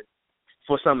something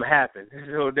for something to happen.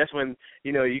 So that's when,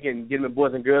 you can get him in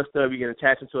Boys and Girls stuff. You can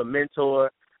attach him to a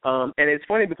mentor. And it's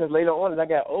funny because later on, as I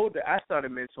got older, I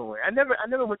started mentoring. I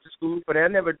never went to school for that. I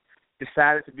never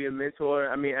decided to be a mentor.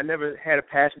 I mean, I never had a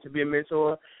passion to be a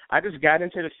mentor. I just got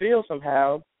into the field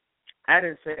somehow. I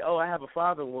didn't say, oh, I have a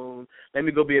father wound, let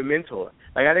me go be a mentor.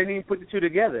 Like, I didn't even put the two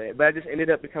together, but I just ended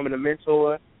up becoming a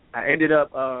mentor. I ended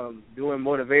up doing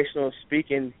motivational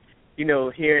speaking,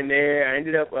 here and there. I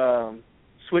ended up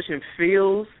switching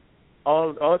fields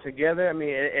all together. I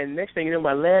mean, and next thing you know,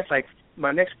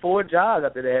 my next 4 jobs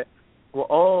after that were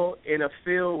all in a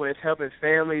field where it's helping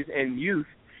families and youth,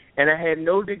 and I had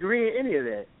no degree in any of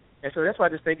that. And so that's why I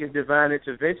just think it's divine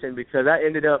intervention, because I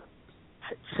ended up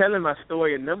telling my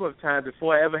story a number of times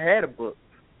before I ever had a book.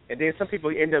 And then some people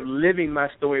end up living my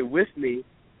story with me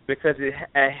because it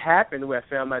happened where I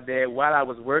found my dad while I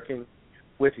was working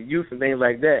with youth and things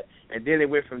like that. And then it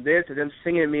went from there to them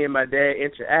singing me and my dad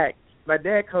interact. My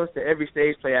dad comes to every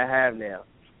stage play I have now.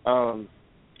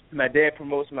 My dad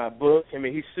promotes my book. I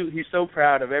mean, he's so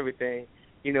proud of everything.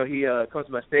 He comes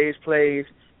to my stage plays.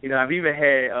 I've even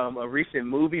had a recent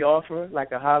movie offer,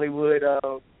 like a Hollywood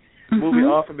movie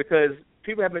offer, because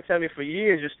people have been telling me for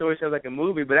years your story sounds like a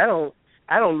movie, but I don't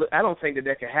think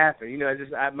that could happen.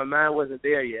 My mind wasn't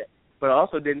there yet. But I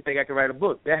also didn't think I could write a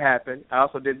book. That happened. I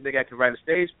also didn't think I could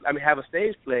have a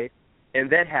stage play, and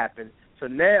that happened. So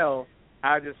now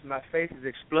my face has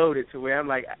exploded to where I'm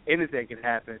like, anything can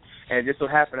happen. And it just so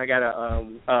happened I got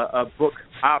a book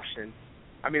option.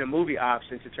 I mean, a movie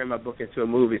option to turn my book into a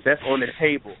movie. So that's on the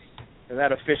table. It's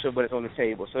not official, but it's on the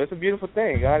table. So it's a beautiful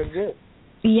thing. God is good.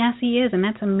 Yes, he is, and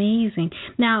that's amazing.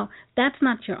 Now, that's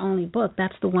not your only book.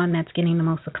 That's the one that's getting the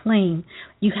most acclaim.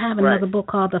 You have another book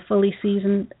called The Fully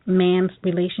Seasoned Man's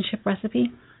Relationship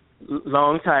Recipe?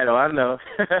 Long title, I know.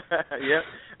 Yep.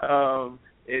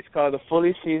 It's called The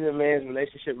Fully Seasoned Man's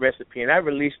Relationship Recipe, and I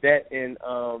released that in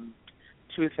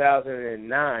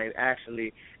 2009,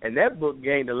 actually. And that book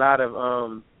gained a lot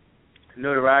of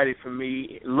notoriety for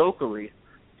me locally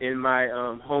in my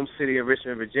home city of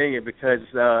Richmond, Virginia, because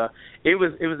it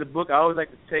was a book. I always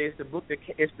like to say it's the book that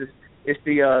it's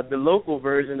the local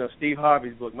version of Steve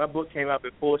Harvey's book. My book came out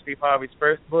before Steve Harvey's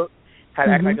first book, How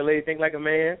to Act Like a Lady, Think Like a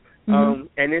Man,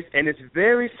 and it's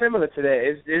very similar to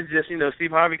that. It's just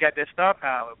Steve Harvey got that star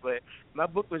power, but my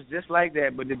book was just like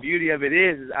that. But the beauty of it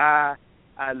is I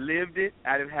lived it.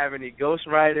 I didn't have any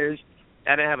ghostwriters.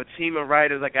 I didn't have a team of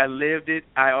writers. Like, I lived it.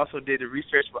 I also did the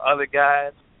research for other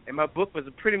guys. And my book was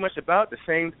pretty much about the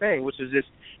same thing, which was just,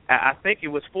 I think it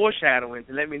was foreshadowing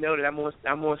to let me know that I'm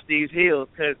on Steve's heels,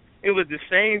 because it was the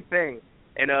same thing.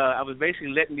 And I was basically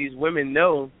letting these women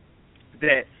know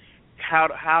that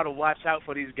how to watch out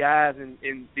for these guys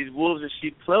in these wolves in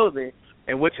sheep clothing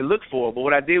and what to look for. But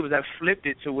what I did was I flipped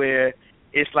it to where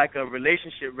it's like a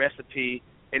relationship recipe,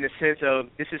 in the sense of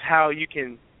this is how you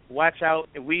can watch out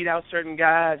and weed out certain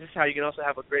guys. This is how you can also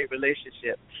have a great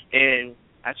relationship. And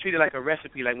I treat it like a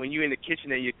recipe, like when you're in the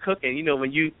kitchen and you're cooking,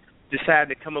 when you decide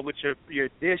to come up with your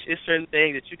dish, it's certain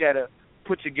things that you got to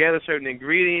put together, certain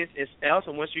ingredients. And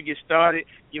also, once you get started,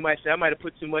 you might say, I might have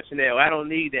put too much in there, or I don't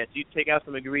need that. So you take out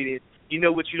some ingredients. You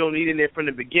know what you don't need in there from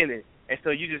the beginning. And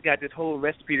so you just got this whole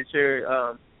recipe that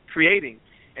you're creating.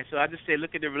 And so I just say,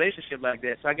 look at the relationship like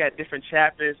that. So I got different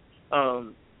chapters,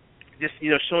 just,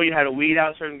 showing you how to weed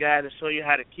out certain guys and showing you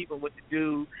how to keep them, what to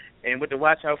do, and what to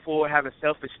watch out for, having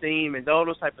self-esteem, and all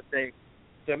those type of things.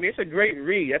 So, I mean, it's a great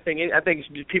read. I think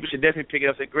people should definitely pick it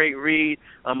up. It's a great read.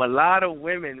 A lot of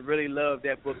women really love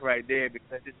that book right there,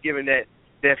 because it's giving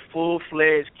that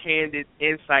full-fledged, candid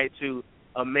insight to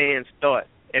a man's thought.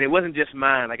 And it wasn't just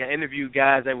mine. Like, I interviewed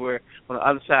guys that were on the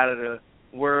other side of the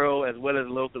world as well as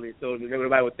locally, so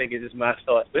everybody would think it's just my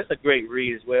thoughts. But it's a great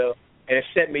read as well. And it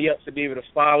set me up to be able to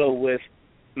follow with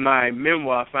my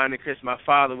memoir, Finding Chris, My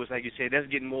Father, which, like you said, that's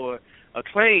getting more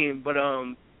acclaim, but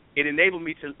it enabled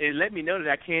me it let me know that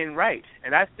I can write.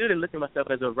 And I still didn't look at myself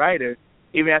as a writer,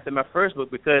 even after my first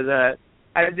book, because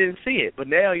I didn't see it. But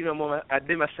now, I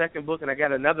did my second book, and I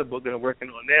got another book that I'm working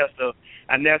on now, so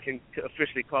I now can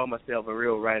officially call myself a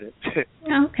real writer.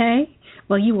 Okay.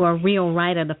 Well, you were a real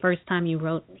writer the first time you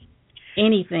wrote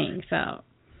anything, so...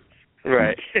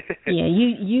 Right. Yeah,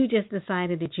 you just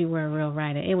decided that you were a real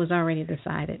writer. It was already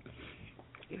decided.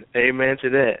 Amen to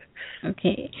that.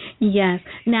 Okay. Yes.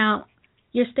 Now,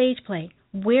 your stage play,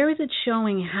 where is it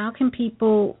showing? How can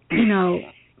people,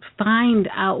 find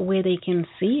out where they can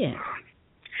see it?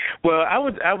 Well, I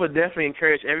would definitely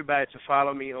encourage everybody to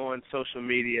follow me on social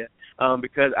media,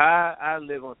 because I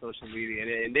live on social media,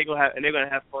 and they're gonna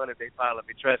have fun if they follow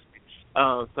me. Trust me.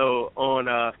 So on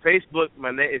Facebook,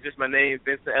 it's just my name,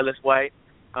 Vincent Ellis White.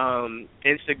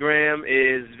 Instagram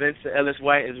is Vincent Ellis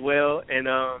White as well, and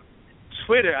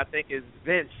Twitter, I think, is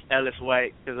Vince Ellis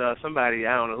White, because somebody,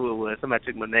 I don't know who it was, somebody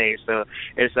took my name, so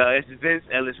it's Vince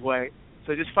Ellis White.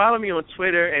 So just follow me on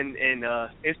Twitter and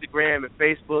Instagram and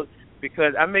Facebook,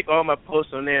 because I make all my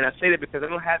posts on there, and I say that because I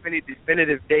don't have any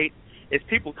definitive dates. If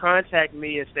people contact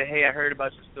me and say, hey, I heard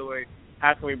about your story,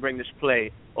 how can we bring this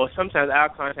play? Or sometimes I'll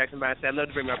contact somebody and say, I'd love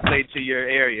to bring my play to your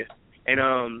area.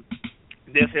 And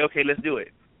they'll say, okay, let's do it.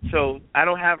 So I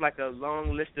don't have like a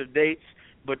long list of dates,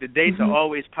 but the dates are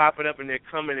always popping up and they're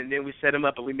coming, and then we set them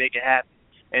up and we make it happen.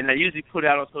 And I usually put it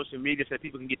out on social media so that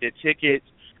people can get their tickets,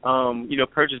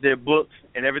 purchase their books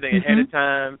and everything ahead of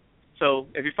time. So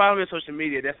if you follow me on social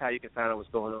media, that's how you can find out what's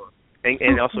going on.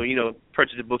 And also,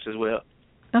 purchase the books as well.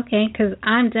 Okay, because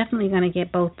I'm definitely going to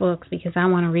get both books because I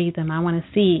want to read them. I want to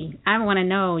see. I want to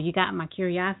know. You got my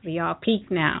curiosity all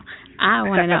piqued now. I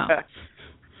want to know.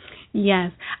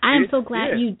 Yes. I am so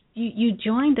glad you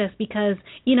joined us because,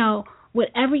 with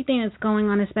everything that's going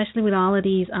on, especially with all of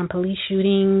these police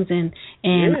shootings and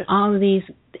all of these,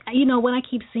 what I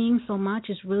keep seeing so much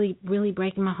is really, really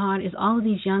breaking my heart is all of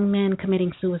these young men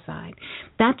committing suicide.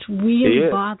 That's really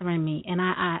bothering me, and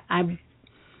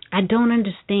I don't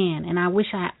understand, and I wish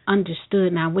I understood,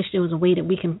 and I wish there was a way that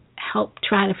we can help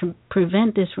try to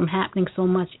prevent this from happening so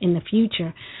much in the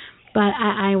future. But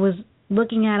I was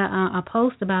looking at a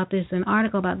post about this, an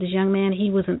article about this young man. He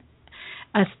was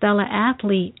a stellar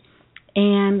athlete,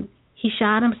 and he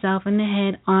shot himself in the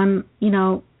head on,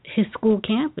 his school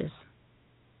campus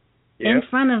in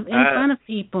front of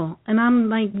people. And I'm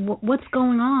like, what's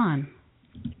going on?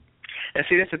 And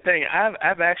see, that's the thing.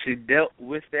 I've actually dealt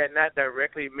with that, not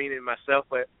directly meaning myself,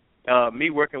 but me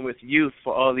working with youth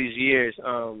for all these years.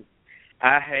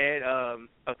 I had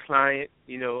a client,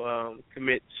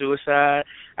 commit suicide.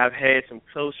 I've had some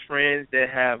close friends that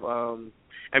have,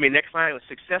 that client was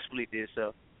successfully did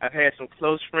so. I've had some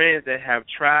close friends that have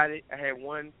tried it. I had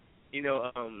one,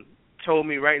 told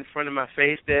me right in front of my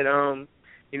face that,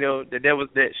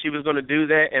 that she was going to do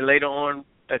that, and later on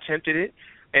attempted it.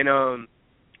 And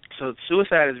so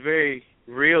suicide is very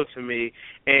real to me.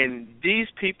 And these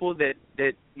people that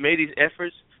made these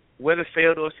efforts, whether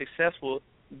failed or successful,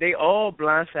 they all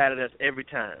blindsided us every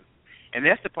time. And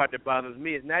that's the part that bothers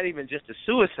me. It's not even just the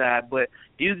suicide, but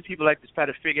usually people like to try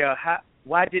to figure out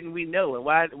why didn't we know, and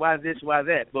why this, why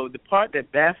that. But the part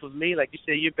that baffles me, like you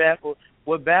said, you're baffled.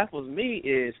 What baffles me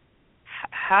is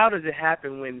how does it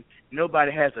happen when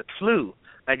nobody has a clue?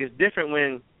 Like, it's different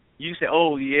when you say,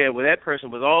 oh, yeah, well, that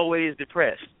person was always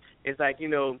depressed. It's like,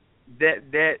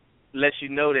 that lets you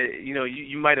know that,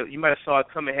 you might have saw it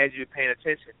coming had you been paying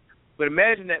attention. But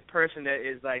imagine that person that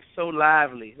is, like, so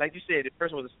lively. Like you said, the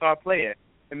person was a star player.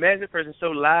 Imagine the person so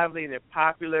lively and they're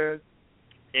popular,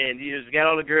 and you just got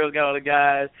all the girls, got all the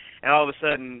guys, and all of a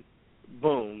sudden,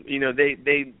 boom,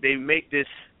 they make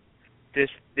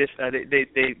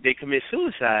they commit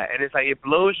suicide, and it's like it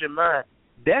blows your mind.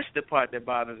 That's the part that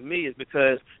bothers me, is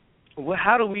because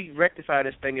how do we rectify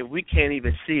this thing if we can't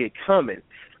even see it coming?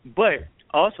 But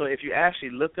also, if you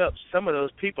actually look up some of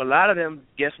those people, a lot of them,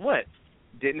 guess what?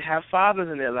 Didn't have fathers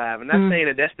in their life. I'm not saying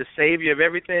that that's the savior of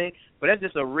everything, but that's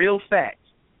just a real fact.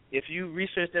 If you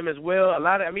research them as well,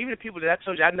 even the people that I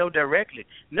told you I know directly,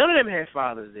 none of them had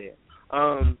fathers there.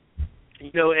 And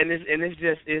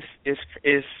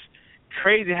it's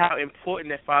crazy how important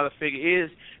that father figure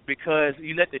is, because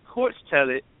you let the courts tell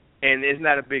it, and it's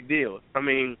not a big deal. I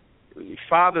mean,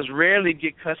 fathers rarely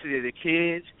get custody of the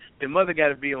kids. The mother got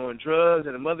to be on drugs,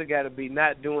 and the mother got to be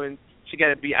not doing. She got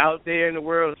to be out there in the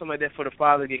world or something like that for the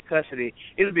father to get custody.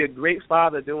 It would be a great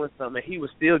father doing something, and he would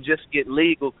still just get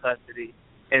legal custody,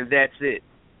 and that's it.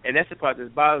 And that's the part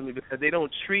that bothers me, because they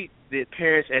don't treat the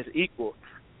parents as equal.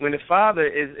 When the father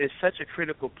is such a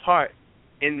critical part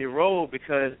in the role,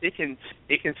 because it can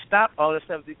stop all this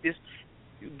stuff.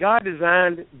 God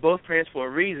designed both parents for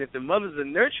a reason. If the mother's a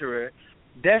nurturer,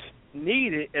 that's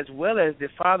needed, as well as the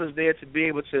father's there to be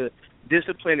able to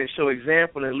discipline and show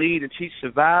example and lead and teach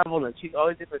survival and teach all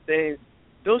these different things.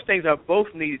 Those things are both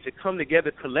needed to come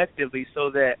together collectively so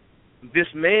that this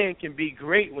man can be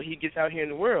great when he gets out here in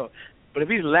the world. But if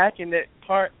he's lacking that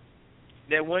part,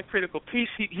 that one critical piece,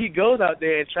 he goes out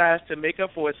there and tries to make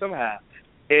up for it somehow.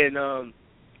 And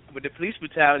with the police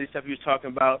brutality stuff you were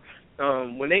talking about,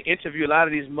 when they interview a lot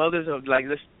of these mothers of, like,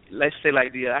 let's say,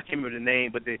 like, I can't remember the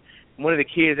name, but one of the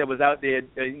kids that was out there,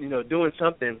 doing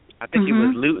something, I think he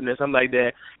was looting or something like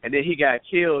that, and then he got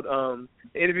killed.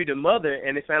 They interviewed the mother,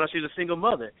 and they found out she was a single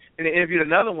mother. And they interviewed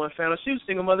another one, found out she was a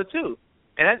single mother too.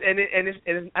 And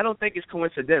I don't think it's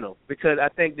coincidental, because I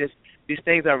think these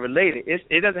things are related.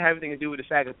 It doesn't have anything to do with the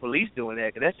fact of police doing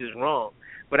that, because that's just wrong.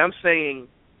 But I'm saying,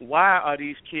 why are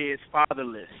these kids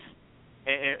fatherless?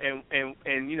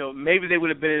 and you know, maybe they would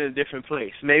have been in a different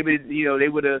place. Maybe, you know, they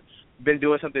would have been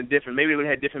doing something different. Maybe they would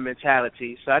have had different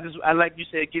mentality. So I like you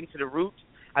said, getting to the roots.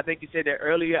 I think you said that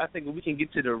earlier. I think if we can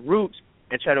get to the roots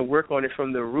and try to work on it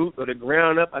from the root or the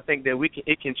ground up, I think that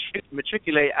it can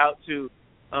matriculate out to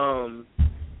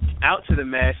the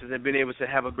masses and being able to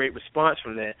have a great response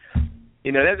from that.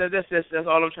 You know, that's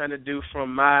all I'm trying to do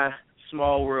from my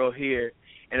small world here,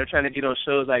 and I'm trying to get on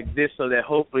shows like this so that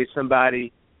hopefully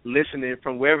somebody listening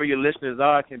from wherever your listeners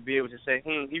are can be able to say,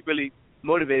 he really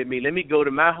motivated me. Let me go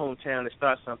to my hometown and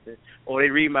start something. Or they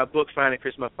read my book, Finding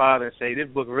Chris, My Father, and say, this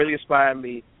book really inspired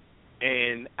me,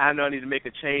 and I know I need to make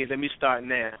a change. Let me start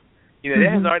now. You know,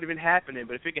 that has already been happening,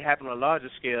 but if it can happen on a larger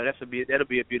scale, that'll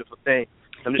be a beautiful thing.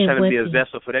 I'm just trying to be a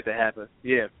vessel for that to happen.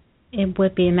 Yeah. It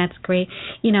would be, and that's great.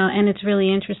 You know, and it's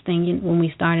really interesting. When we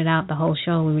started out the whole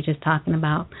show, we were just talking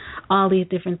about all these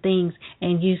different things,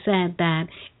 and you said that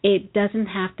it doesn't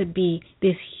have to be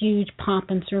this huge pomp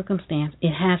and circumstance.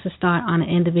 It has to start on an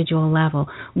individual level.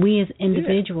 We as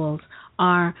individuals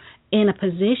are in a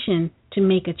position to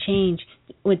make a change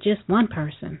with just one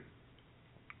person.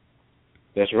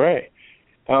 That's right.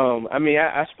 I mean,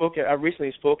 I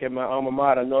recently spoke at my alma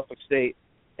mater, Norfolk State,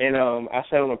 and I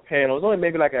sat on a panel. It was only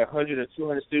maybe like 100 or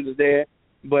 200 students there,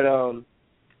 but I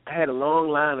had a long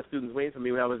line of students waiting for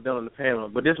me when I was done on the panel.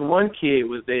 But this one kid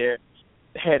was there,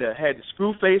 had the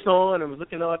screw face on and was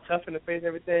looking all tough in the face and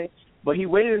everything, but he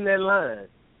waited in that line.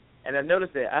 And I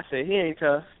noticed that. I said, he ain't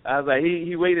tough. I was like,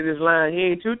 he waited his line. He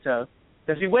ain't too tough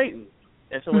because he waiting.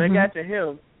 And so when I got to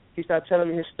him, he started telling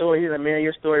me his story. He's like, man,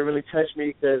 your story really touched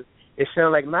me because it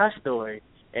sounded like my story.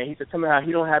 And he said, tell me how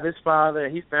he don't have his father,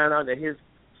 and he found out that his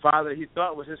father he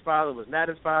thought was his father was not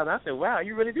his father. I said, wow,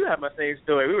 you really do have my same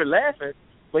story. We were laughing,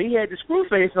 but he had the screw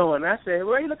face on. And I said,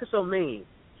 why are you looking so mean?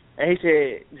 And he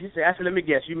said, I said, let me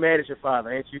guess, you mad at your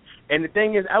father, ain't you? And the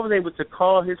thing is, I was able to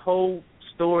call his whole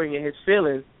story and his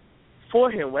feelings for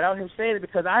him without him saying it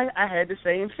because I had the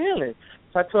same feeling.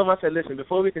 So I told him, I said, listen,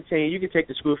 before we continue, you can take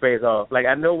the screw face off. Like,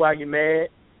 I know why you're mad,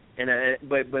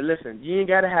 but listen, you ain't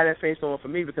got to have that face on for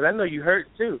me because I know you hurt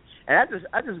too. And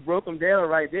I just broke him down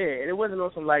right there. And it wasn't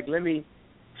on some like, let me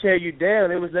tear you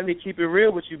down. It was let me keep it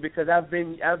real with you because I've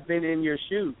been in your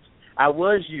shoes. I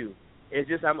was you. It's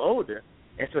just I'm older.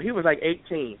 And so he was like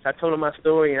 18. So I told him my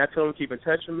story, and I told him to keep in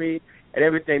touch with me and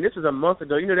everything. This was a month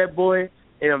ago. You know, that boy,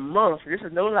 in a month, this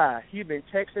is no lie, he'd been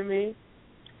texting me,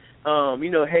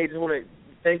 hey, just want to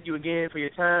thank you again for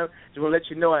your time. Just want to let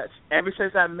you know, ever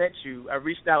since I met you, I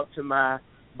reached out to my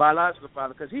biological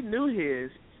father because he knew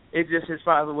it's just his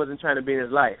father wasn't trying to be in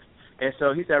his life. And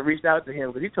so he said I reached out to him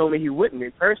because he told me he wouldn't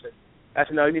in person. I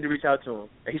said, no, you need to reach out to him.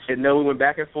 And he said, no, we went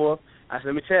back and forth. I said,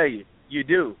 let me tell you, you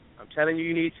do. I'm telling you,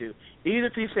 you need to. Even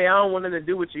if he say, I don't want nothing to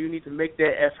do with you, you need to make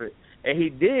that effort. And he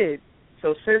did.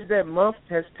 So since that month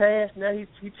has passed, now he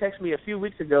texted me a few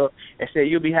weeks ago and said,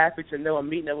 you'll be happy to know I'm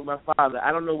meeting up with my father.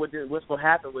 I don't know what's going to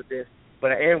happen with this,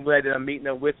 but I am glad that I'm meeting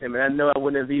up with him. And I know I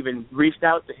wouldn't have even reached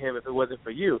out to him if it wasn't for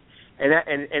you. And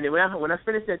when I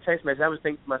finished that text message, I was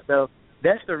thinking to myself,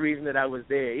 that's the reason that I was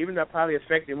there. Even though I probably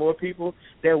affected more people,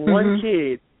 that one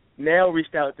kid now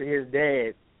reached out to his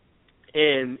dad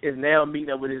and is now meeting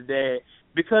up with his dad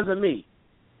because of me.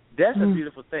 That's a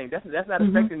beautiful thing. That's not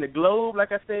affecting the globe,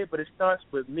 like I said, but it starts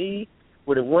with me,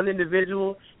 with one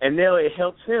individual, and now it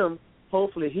helps him.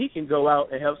 Hopefully he can go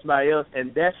out and help somebody else,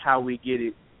 and that's how we get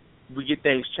it. We get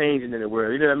things changing in the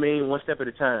world. You know what I mean? One step at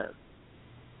a time.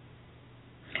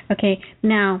 Okay,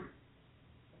 now,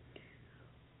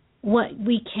 what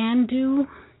we can do,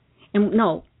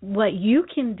 what you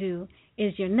can do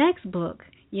is your next book.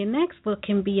 Your next book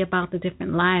can be about the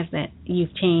different lives that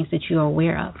you've changed that you're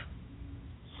aware of.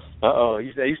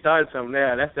 You started something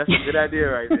now. That's a good idea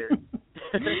right there.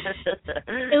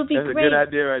 It would be that's great. A good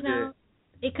idea right there.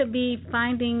 It could be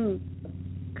Finding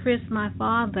Chris, My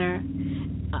Father,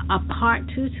 a part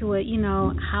two to it,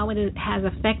 how it has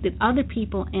affected other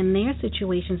people in their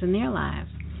situations in their lives.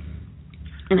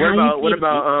 And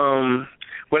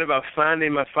what about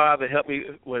Finding My Father, Help Me?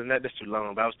 Well, that's too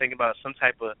long, but I was thinking about some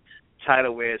type of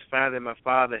title where it's Finding My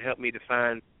Father, Help Me to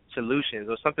Find Solutions,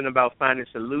 or something about finding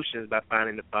solutions by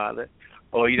finding the Father,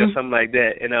 or something like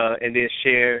that, and then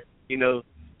share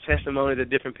testimonies of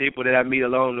different people that I meet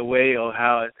along the way, or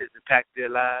how it's impacted their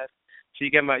lives. So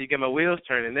you get my wheels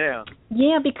turning now.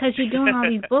 Yeah, because you're doing all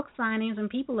these book signings, and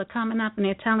people are coming up and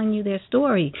they're telling you their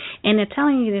story, and they're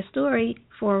telling you their story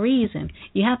for a reason.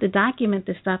 You have to document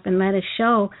this stuff and let it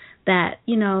show that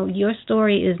your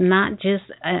story is not just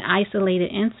an isolated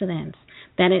incident.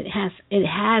 That it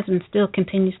has and still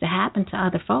continues to happen to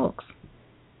other folks.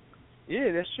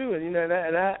 Yeah, that's true. And,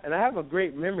 and I have a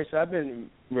great memory, so I've been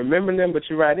remembering them. But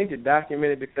you're right, I need to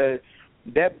document it because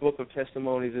that book of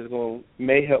testimonies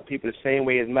may help people the same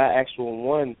way as my actual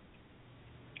one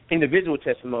individual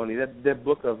testimony. That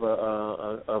book of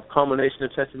culmination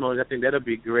of testimonies, I think that'll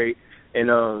be great,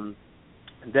 and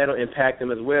that'll impact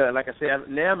them as well. And like I said,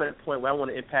 now I'm at a point where I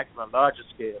want to impact on a larger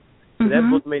scale. So that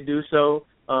book may do so.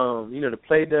 The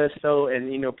play does so, and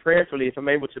prayerfully, if I'm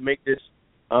able to make this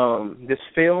this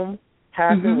film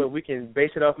happen, where we can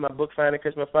base it off my book, Finding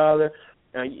Christmas Father.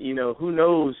 Who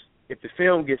knows if the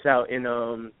film gets out in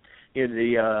the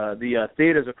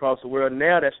theaters across the world.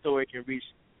 Now that story can reach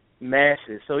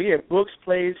masses. So yeah, books,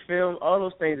 plays, film, all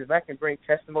those things. If I can bring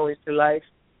testimonies to life,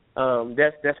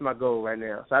 that's my goal right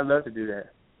now. So I'd love to do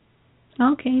that.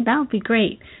 Okay, that would be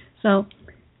great. So,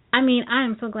 I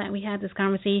am so glad we had this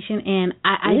conversation, and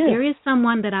there is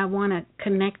someone that I want to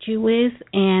connect you with,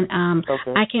 and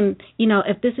I can,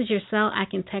 if this is your cell, I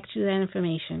can text you that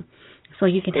information so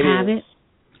you can have it.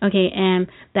 Okay, and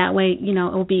that way, it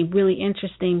will be really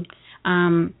interesting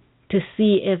to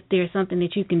see if there's something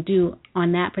that you can do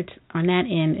on that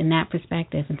end, in that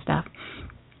perspective and stuff.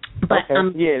 But that's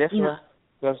right.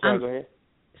 Go ahead.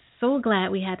 So glad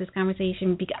we had this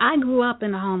conversation because I grew up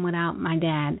in a home without my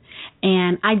dad,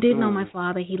 and I did know my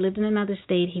father. He lived in another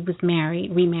state. He was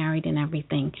remarried and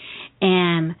everything,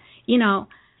 and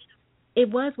it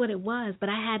was what it was. But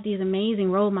I had these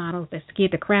amazing role models that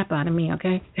scared the crap out of me.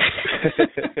 Okay.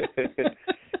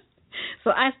 So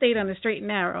I stayed on the straight and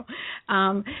narrow.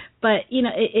 But,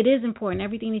 it is important.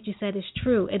 Everything that you said is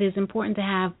true. It is important to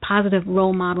have positive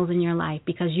role models in your life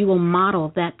because you will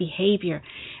model that behavior.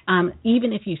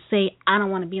 Even if you say, I don't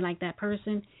want to be like that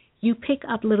person, you pick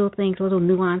up little things, little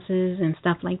nuances and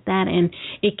stuff like that, and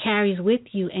it carries with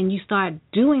you, and you start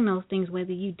doing those things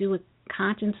whether you do it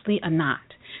consciously or not.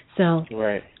 So,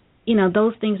 right.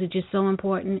 Those things are just so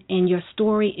important, and your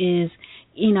story is,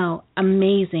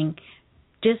 amazing.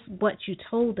 Just what you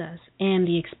told us and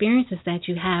the experiences that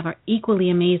you have are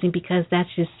equally amazing because that's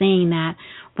just saying that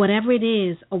whatever it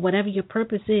is or whatever your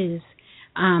purpose is,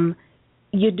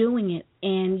 you're doing it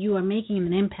and you are making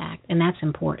an impact, and that's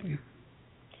important.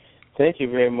 Thank you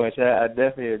very much. I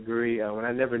definitely agree. When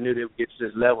I never knew that it would get to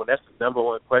this level, that's the number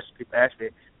one question people ask me.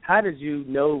 How did you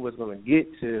know it was going to get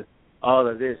to all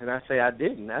of this? And I say I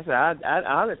didn't. I said, I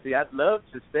honestly, I'd love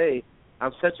to say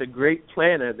I'm such a great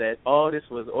planner that all this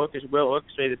was well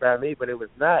orchestrated by me, but it was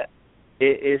not.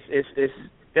 It's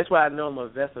that's why I know I'm a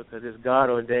vessel, because it's God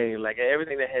ordained. Like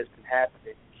everything that has been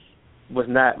happening was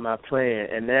not my plan,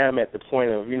 and now I'm at the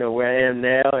point of where I am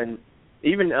now, and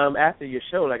even after your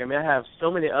show, I have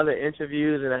so many other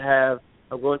interviews, and I'm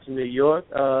going to New York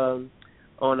on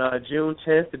June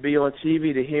 10th to be on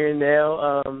TV. The Here and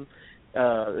Now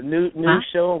new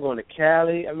show. I'm going to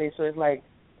Cali. So it's like,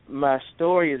 my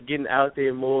story is getting out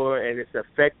there more, and it's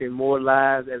affecting more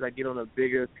lives as I get on a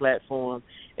bigger platform.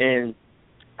 And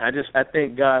I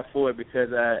thank God for it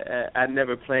because I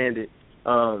never planned it.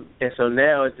 And so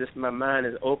now it's just my mind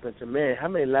is open to, man, how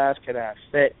many lives can I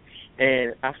affect?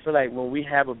 And I feel like when we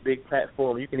have a big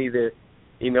platform, you can either,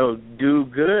 do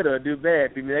good or do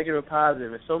bad, be negative or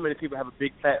positive. And so many people have a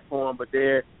big platform, but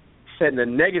they're setting a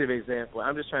negative example.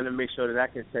 I'm just trying to make sure that I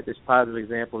can set this positive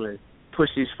example and push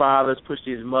these fathers, push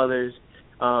these mothers,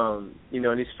 and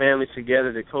these families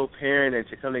together to co-parent and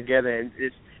to come together, and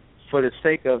it's for the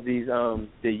sake of these the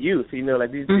youth. The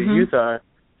youth are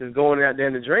just going out there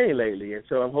in the drain lately, and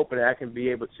so I'm hoping that I can be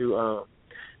able to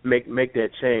make that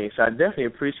change. So I definitely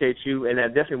appreciate you, and I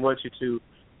definitely want you to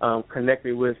connect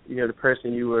me with the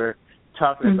person you were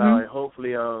talking about, and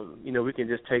hopefully we can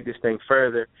just take this thing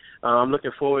further. I'm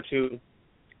looking forward to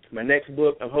my next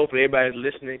book. Hopefully everybody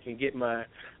listening can get my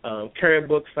current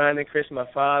book, Finding Christmas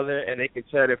Father, and they can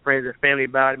tell their friends and family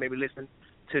about it, maybe listen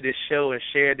to this show and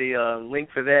share the link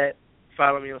for that.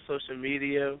 Follow me on social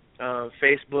media,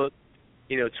 Facebook,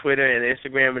 Twitter and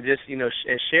Instagram, and just,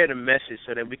 and share the message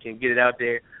so that we can get it out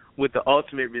there with the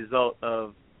ultimate result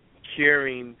of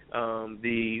curing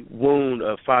the wound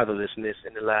of fatherlessness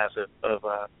in the lives of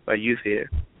our youth here.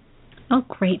 Oh,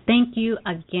 great. Thank you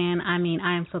again. I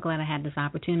am so glad I had this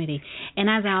opportunity. And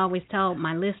as I always tell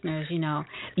my listeners,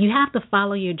 you have to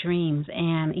follow your dreams,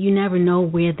 and you never know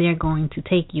where they're going to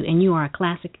take you. And you are a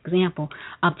classic example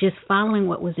of just following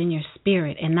what was in your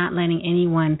spirit and not letting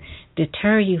anyone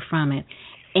deter you from it.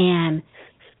 And,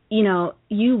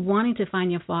 you wanting to find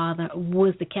your father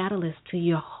was the catalyst to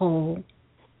your whole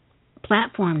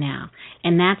platform now.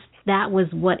 And that was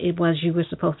what it was you were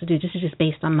supposed to do. This is just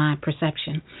based on my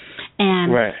perception.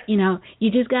 And, right.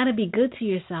 You just got to be good to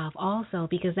yourself also,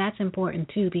 because that's important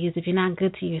too, because if you're not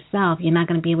good to yourself, you're not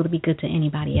going to be able to be good to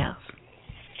anybody else.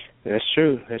 That's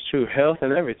true. That's true. Health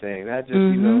and everything. Not just,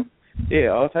 you know,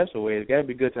 all types of ways. Got to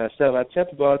be good to ourselves. I tell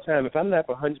people all the time, if I'm not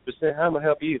 100%, how am I going to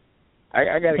help you? I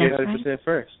got to get 100%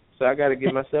 first. So I got to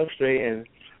get myself straight. And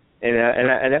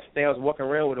that's the thing. I was walking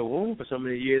around with a wound for so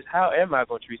many years. How am I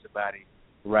going to treat somebody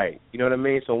right? You know what I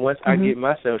mean? So once I get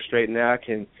myself straight, now I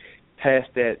can pass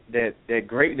that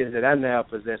greatness that I now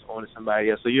possess on to somebody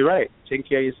else. So you're right. Taking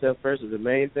care of yourself first is the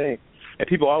main thing. And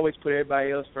people always put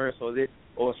everybody else first, or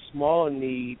a small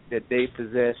need that they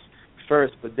possess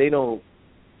first, but they don't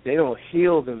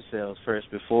heal themselves first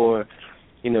before,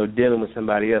 dealing with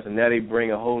somebody else. And now they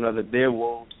bring a whole other their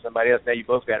wound to somebody else. Now you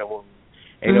both got a wound.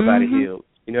 Ain't nobody healed.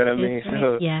 You know what I mean?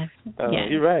 So yes.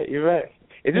 You're right.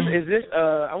 Is this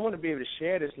I want to be able to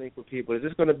share this link with people. Is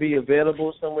this going to be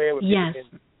available somewhere? Yes.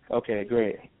 Okay,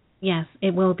 great. Yes,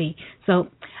 it will be. So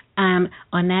on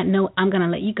that note, I'm going to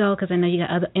let you go because I know you got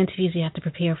other interviews you have to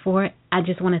prepare for. I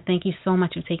just want to thank you so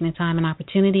much for taking the time and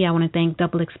opportunity. I want to thank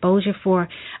Double Exposure for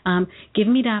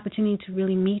giving me the opportunity to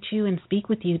really meet you and speak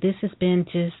with you. This has been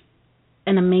just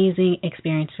an amazing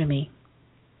experience for me.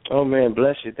 Oh, man,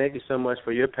 bless you. Thank you so much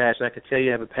for your passion. I can tell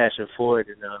you have a passion for it,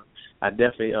 and I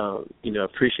definitely,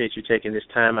 appreciate you taking this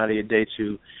time out of your day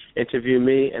to interview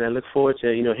me, and I look forward to,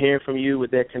 hearing from you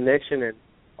with that connection, and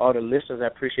all the listeners. I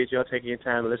appreciate y'all taking your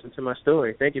time to listen to my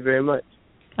story. Thank you very much.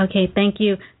 Okay, thank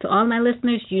you. To all my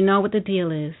listeners, you know what the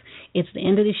deal is. It's the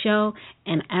end of the show,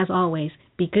 and as always,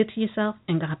 be good to yourself,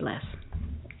 and God bless.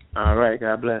 All right,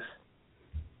 God bless.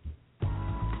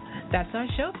 That's our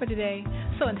show for today.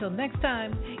 So until next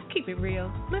time, keep it real,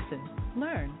 listen,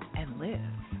 learn, and live.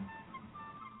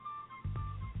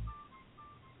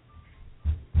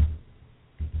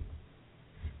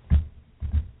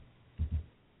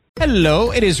 Hello,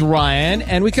 it is Ryan,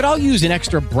 and we could all use an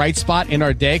extra bright spot in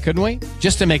our day, couldn't we?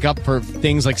 Just to make up for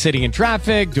things like sitting in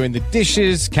traffic, doing the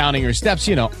dishes, counting your steps,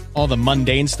 all the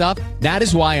mundane stuff. That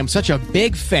is why I'm such a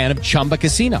big fan of Chumba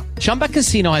Casino. Chumba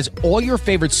Casino has all your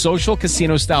favorite social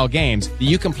casino-style games that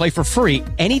you can play for free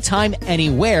anytime,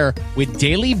 anywhere with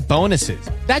daily bonuses.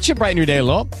 That should brighten your day a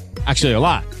little. Actually, a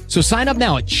lot. So sign up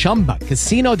now at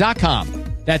ChumbaCasino.com.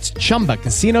 That's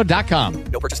ChumbaCasino.com.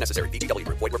 No purchase necessary. VGW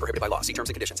Group. Void where prohibited by law. See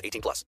terms and conditions. 18+.